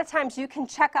 So a lot of times you can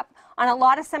check up on a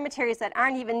lot of cemeteries that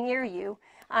aren't even near you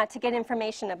to get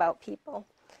information about people.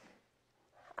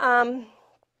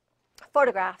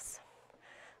 Photographs.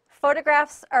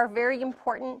 Photographs are very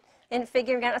important in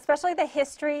figuring out, especially the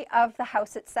history of the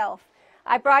house itself.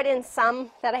 I brought in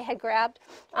some that I had grabbed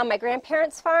on my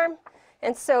grandparents' farm,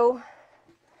 and so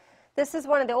this is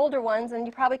one of the older ones, and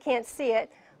you probably can't see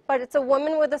it, but it's a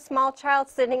woman with a small child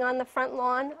sitting on the front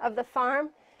lawn of the farm,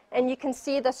 and you can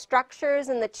see the structures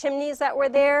and the chimneys that were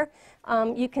there.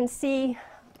 You can see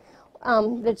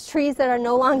the trees that are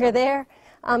no longer there.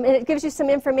 And it gives you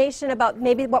some information about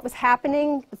maybe what was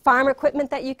happening, the farm equipment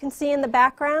that you can see in the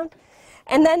background.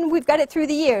 And then we've got it through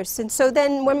the years. And so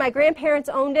then when my grandparents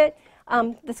owned it,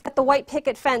 it's got the white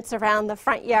picket fence around the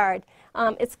front yard.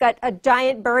 It's got a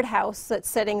giant birdhouse that's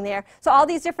sitting there. So all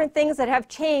these different things that have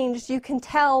changed, you can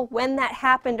tell when that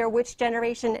happened or which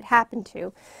generation it happened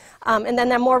to. And then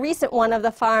the more recent one of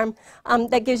the farm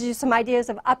that gives you some ideas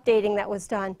of updating that was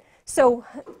done. So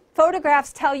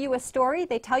photographs tell you a story.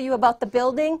 They tell you about the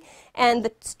building and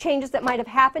the changes that might have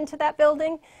happened to that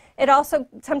building. It also,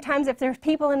 sometimes if there's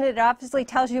people in it, it obviously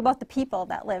tells you about the people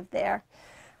that lived there.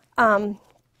 And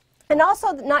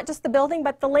also not just the building,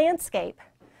 but the landscape.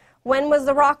 When was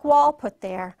the rock wall put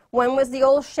there? When was the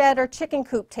old shed or chicken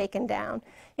coop taken down?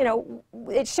 You know,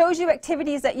 it shows you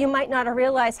activities that you might not have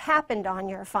realized happened on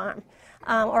your farm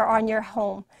or on your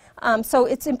home. So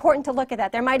it's important to look at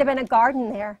that. There might have been a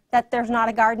garden there, that there's not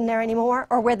a garden there anymore,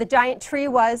 or where the giant tree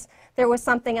was, there was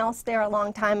something else there a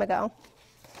long time ago.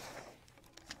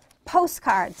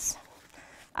 Postcards.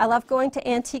 I love going to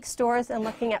antique stores and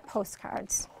looking at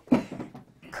postcards.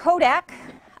 Kodak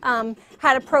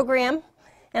had a program,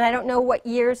 and I don't know what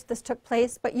years this took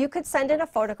place, but you could send in a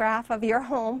photograph of your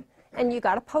home and you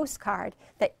got a postcards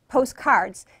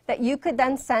that you could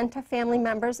then send to family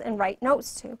members and write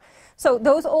notes to. So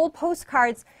those old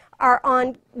postcards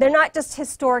they're not just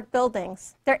historic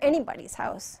buildings, they're anybody's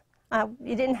house.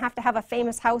 You didn't have to have a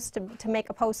famous house to make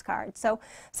a postcard. So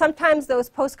sometimes those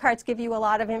postcards give you a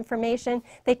lot of information.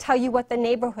 They tell you what the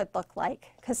neighborhood looked like,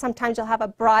 because sometimes you'll have a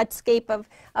broad scape of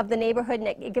the neighborhood, and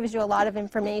it gives you a lot of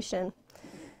information.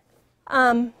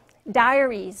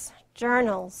 Diaries,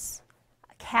 journals,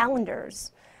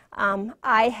 calendars.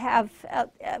 I have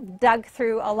dug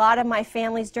through a lot of my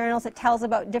family's journals. It tells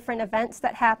about different events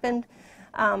that happened.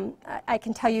 I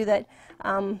can tell you that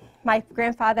my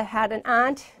grandfather had an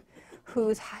aunt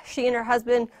she and her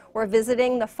husband were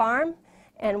visiting the farm,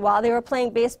 and while they were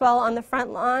playing baseball on the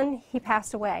front lawn, he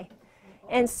passed away.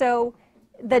 And so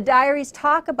the diaries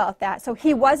talk about that. So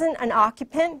he wasn't an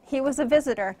occupant, he was a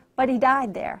visitor, but he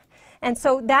died there. And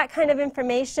so that kind of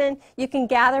information you can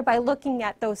gather by looking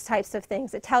at those types of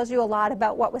things. It tells you a lot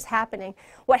about what was happening,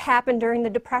 what happened during the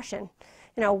Depression,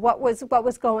 you know, what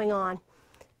was going on.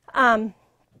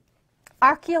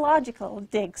 Archaeological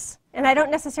digs. And I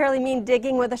don't necessarily mean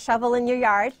digging with a shovel in your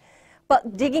yard,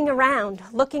 but digging around,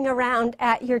 looking around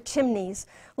at your chimneys,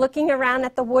 looking around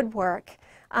at the woodwork,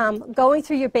 going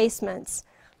through your basements.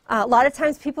 A lot of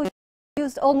times people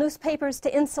used old newspapers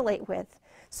to insulate with.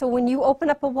 So when you open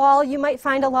up a wall, you might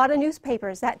find a lot of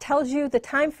newspapers. That tells you the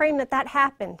time frame that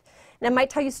happened. And it might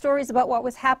tell you stories about what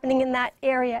was happening in that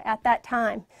area at that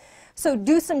time. So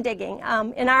do some digging.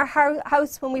 In our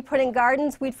house, when we put in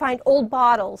gardens, we'd find old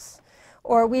bottles,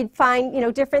 or we'd find, you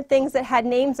know, different things that had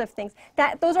names of things.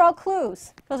 Those are all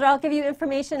clues. Those are all give you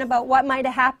information about what might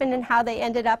have happened and how they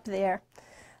ended up there.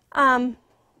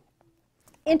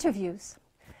 Interviews.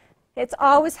 It's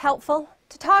always helpful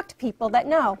to talk to people that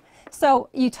know. So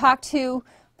you talk to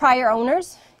prior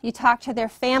owners, you talk to their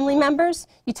family members,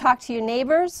 you talk to your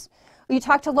neighbors, or you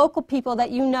talk to local people that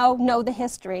you know the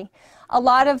history. A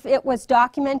lot of it was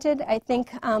documented. I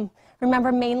think,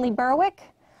 remember mainly Berwick?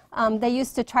 They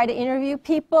used to try to interview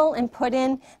people and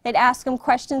they'd ask them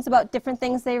questions about different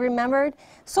things they remembered.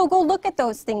 So go look at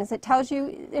those things. It tells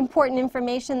you important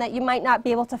information that you might not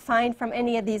be able to find from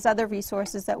any of these other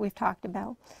resources that we've talked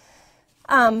about.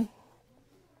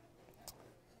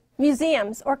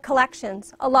 Museums or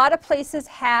collections. A lot of places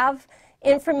have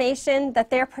information that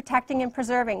they're protecting and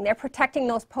preserving. They're protecting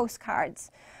those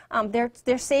postcards.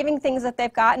 They're saving things that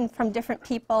they've gotten from different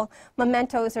people,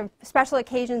 mementos or special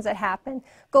occasions that happen.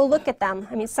 Go look at them.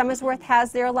 I mean, Somersworth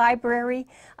has their library.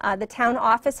 The town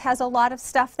office has a lot of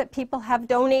stuff that people have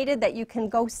donated that you can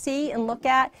go see and look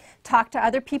at. Talk to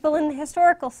other people in the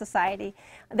Historical Society.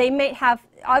 They may have,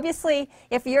 obviously,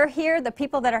 if you're here, the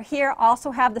people that are here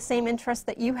also have the same interests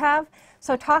that you have.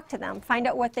 So talk to them. Find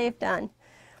out what they've done.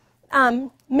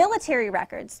 Military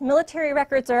records. Military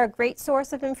records are a great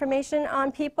source of information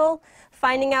on people.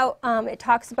 Finding out, it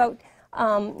talks about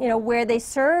you know, where they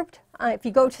served. If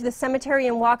you go to the cemetery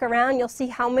and walk around, you'll see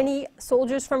how many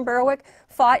soldiers from Berwick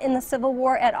fought in the Civil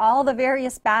War at all the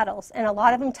various battles. And a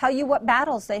lot of them tell you what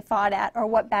battles they fought at or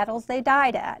what battles they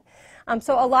died at.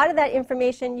 So a lot of that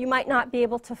information you might not be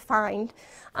able to find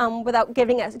without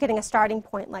getting a starting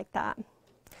point like that.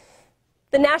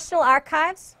 The National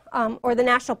Archives or the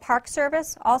National Park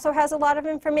Service also has a lot of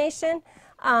information,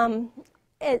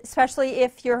 especially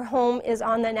if your home is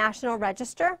on the National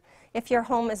Register. If your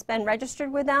home has been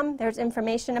registered with them, there's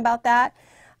information about that.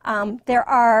 There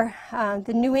are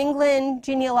the New England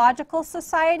Genealogical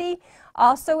Society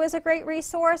also is a great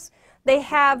resource.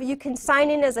 You can sign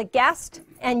in as a guest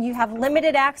and you have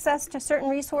limited access to certain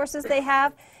resources they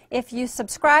have. If you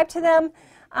subscribe to them,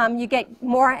 you get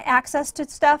more access to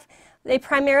stuff. They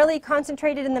primarily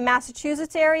concentrated in the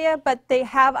Massachusetts area, but they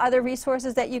have other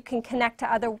resources that you can connect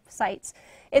to other sites.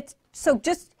 So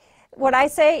just what I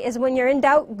say is when you're in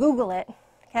doubt, Google it.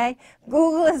 Okay?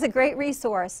 Google is a great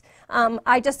resource.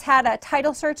 I just had a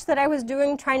title search that I was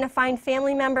doing trying to find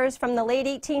family members from the late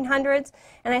 1800s,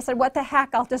 and I said, what the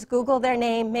heck, I'll just Google their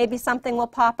name, maybe something will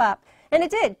pop up. And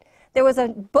it did. There was a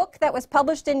book that was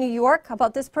published in New York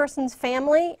about this person's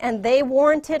family, and they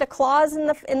warranted a clause in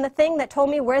the thing that told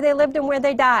me where they lived and where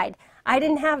they died. I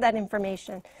didn't have that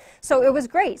information. So it was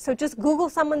great. So just Google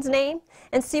someone's name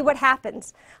and see what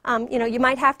happens. You know, you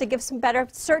might have to give some better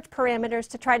search parameters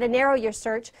to try to narrow your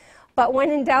search, but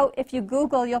when in doubt, if you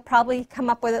Google, you'll probably come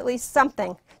up with at least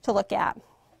something to look at.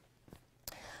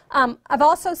 I've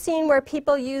also seen where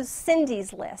people use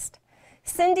Cindy's List.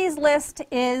 Cindy's List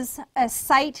is a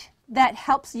site that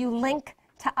helps you link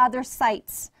to other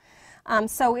sites.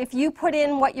 So if you put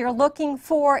in what you're looking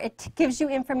for, it gives you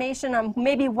information on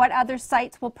maybe what other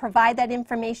sites will provide that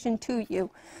information to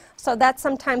you. So that's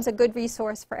sometimes a good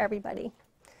resource for everybody.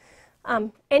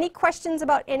 Any questions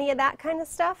about any of that kind of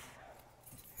stuff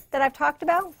that I've talked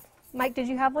about? Mike, did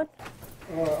you have one?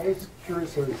 I was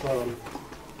curious as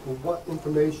what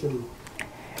information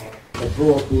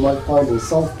Berwick we might find in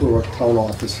South Berwick town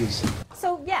offices.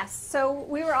 So yes, so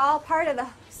we were all part of the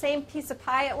same piece of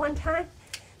pie at one time.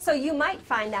 So you might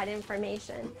find that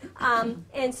information.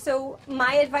 And so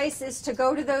my advice is to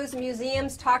go to those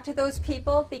museums, talk to those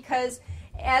people, because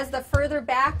as the further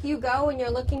back you go and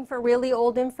you're looking for really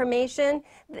old information,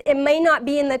 it may not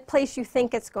be in the place you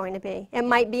think it's going to be. It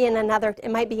might be in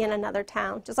another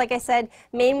town. Just like I said,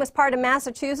 Maine was part of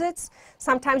Massachusetts.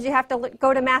 Sometimes you have to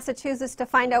go to Massachusetts to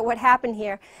find out what happened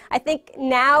here. I think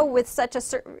now with such a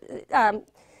certain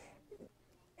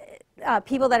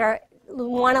people that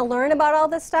want to learn about all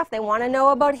this stuff, they want to know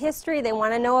about history, they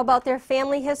want to know about their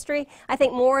family history. I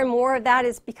think more and more of that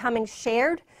is becoming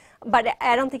shared. But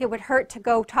I don't think it would hurt to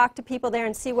go talk to people there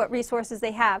and see what resources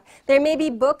they have. There may be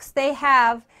books they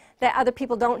have that other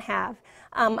people don't have.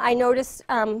 I noticed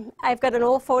I've got an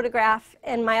old photograph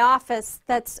in my office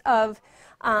that's of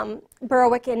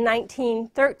Berwick in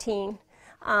 1913,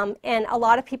 and a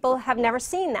lot of people have never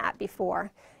seen that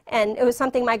before. And it was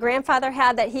something my grandfather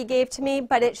had that he gave to me,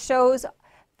 but it shows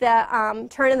the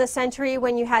turn of the century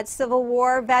when you had Civil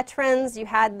War veterans, you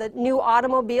had the new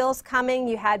automobiles coming,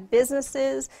 you had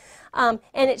businesses, and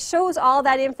it shows all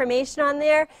that information on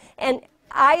there. And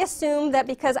I assume that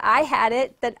because I had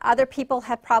it, that other people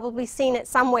have probably seen it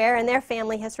somewhere in their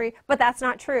family history, but that's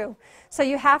not true. So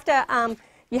you have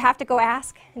to go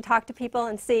ask and talk to people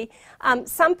and see.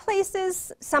 Some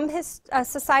places, some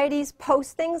societies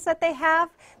post things that they have.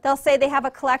 They'll say they have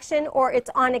a collection or it's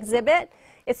on exhibit.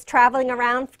 It's traveling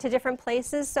around to different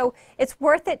places, so it's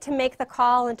worth it to make the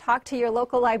call and talk to your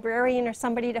local librarian or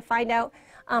somebody to find out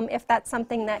if that's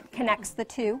something that connects the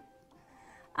two.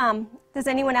 Does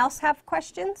anyone else have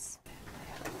questions?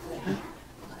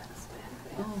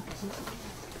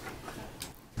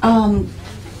 I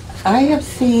have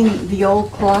seen the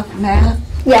old cloth map.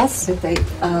 Yes. That they,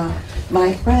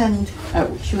 my friend,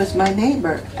 she was my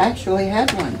neighbor, actually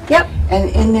had one. Yep. And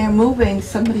in their moving,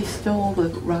 somebody stole the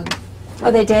rug. Oh,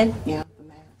 they did? Yeah. The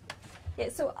map. Yeah,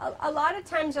 so a lot of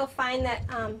times you'll find that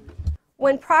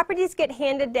when properties get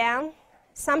handed down,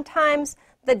 sometimes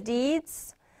the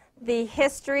deeds, the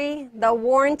history, the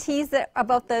warranties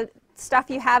about the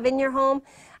stuff you have in your home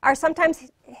are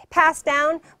sometimes passed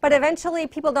down, but eventually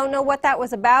people don't know what that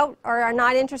was about or are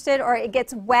not interested, or it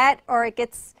gets wet or it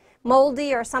gets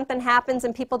moldy or something happens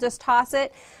and people just toss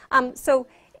it. So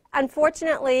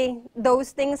unfortunately,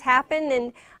 those things happen,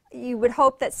 and you would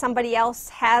hope that somebody else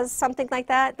has something like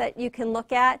that that you can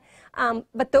look at.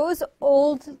 But those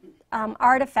old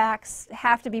artifacts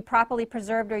have to be properly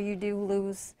preserved or you do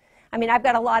lose. I mean, I've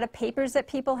got a lot of papers that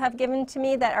people have given to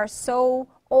me that are so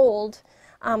old,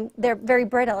 they're very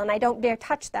brittle and I don't dare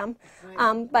touch them.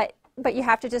 Right. But you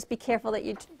have to just be careful that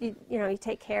you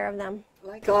take care of them.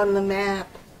 Like on the map,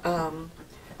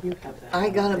 I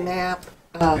got a map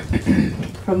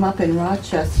from up in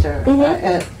Rochester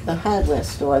at the hardware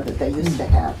store that they used to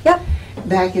have. Yep.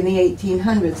 Back in the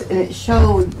 1800s, and it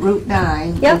showed Route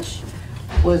 9, yep. which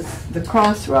was the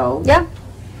crossroad. Yep.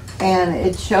 And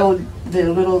it showed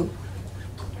the little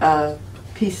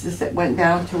pieces that went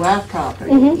down to our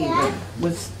property. Even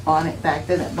was on it back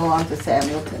then. It belonged to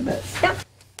Samuel Tibbetts. Yep.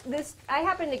 I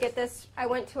happened to get this. I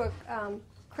went to a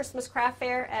Christmas craft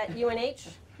fair at UNH,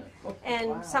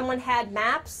 and someone had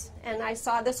maps, and I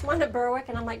saw this one at Berwick,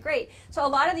 and I'm like, great. So a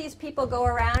lot of these people go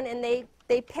around and they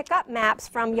pick up maps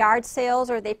from yard sales,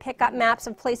 or they pick up maps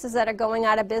of places that are going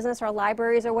out of business, or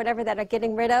libraries or whatever that are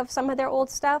getting rid of some of their old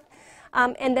stuff,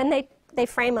 and then they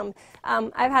frame them.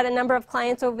 I've had a number of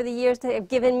clients over the years that have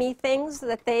given me things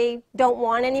that they don't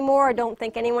want anymore, or don't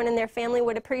think anyone in their family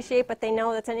would appreciate, but they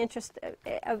know that's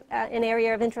an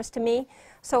area of interest to me.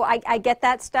 So I get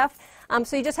that stuff.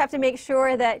 So you just have to make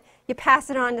sure that you pass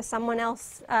it on to someone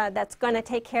else that's going to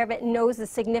take care of it and knows the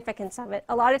significance of it.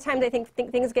 A lot of times I think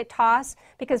things get tossed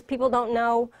because people don't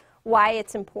know why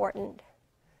it's important.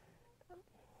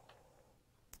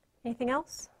 Anything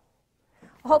else?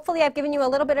 Hopefully I've given you a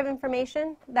little bit of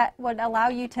information that would allow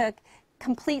you to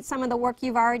complete some of the work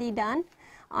you've already done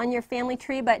on your family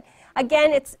tree. But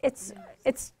again, it's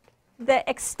the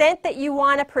extent that you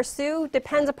want to pursue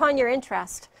depends upon your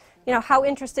interest. You know, how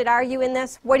interested are you in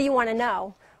this? What do you want to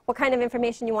know? What kind of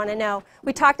information you want to know?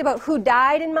 We talked about who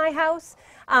died in my house.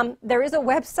 There is a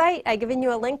website, I've given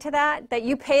you a link to that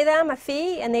you pay them a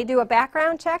fee and they do a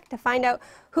background check to find out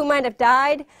who might have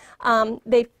died.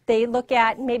 They look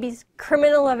at maybe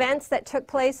criminal events that took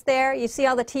place there. You see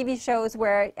all the TV shows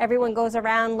where everyone goes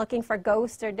around looking for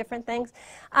ghosts or different things.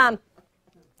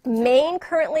 Maine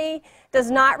currently does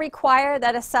not require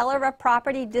that a seller of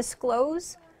property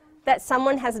disclose that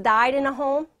someone has died in a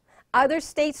home. Other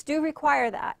states do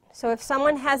require that. So if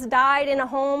someone has died in a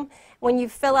home, when you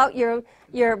fill out your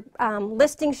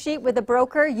listing sheet with a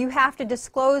broker, you have to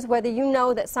disclose whether you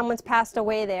know that someone's passed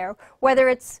away there. Whether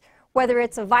it's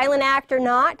a violent act or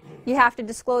not, you have to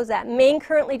disclose that. Maine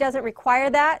currently doesn't require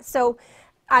that, so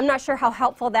I'm not sure how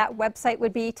helpful that website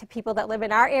would be to people that live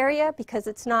in our area because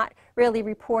it's not really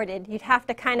reported. You'd have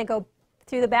to kind of go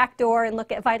through the back door and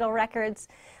look at vital records,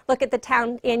 look at the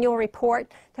town annual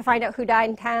report to find out who died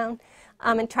in town,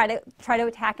 and try to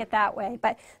attack it that way.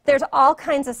 But there's all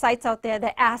kinds of sites out there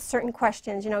that ask certain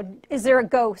questions. You know, is there a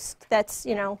ghost that's,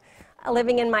 you know,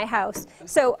 living in my house?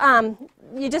 So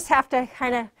you just have to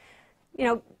kind of, you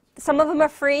know, some of them are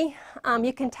free.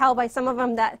 You can tell by some of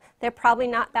them that they're probably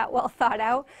not that well thought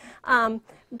out.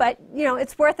 But, you know,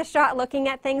 it's worth a shot looking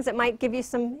at things that might give you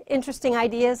some interesting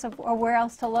ideas of where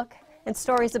else to look and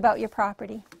stories about your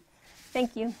property.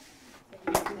 Thank you.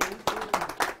 Thank you.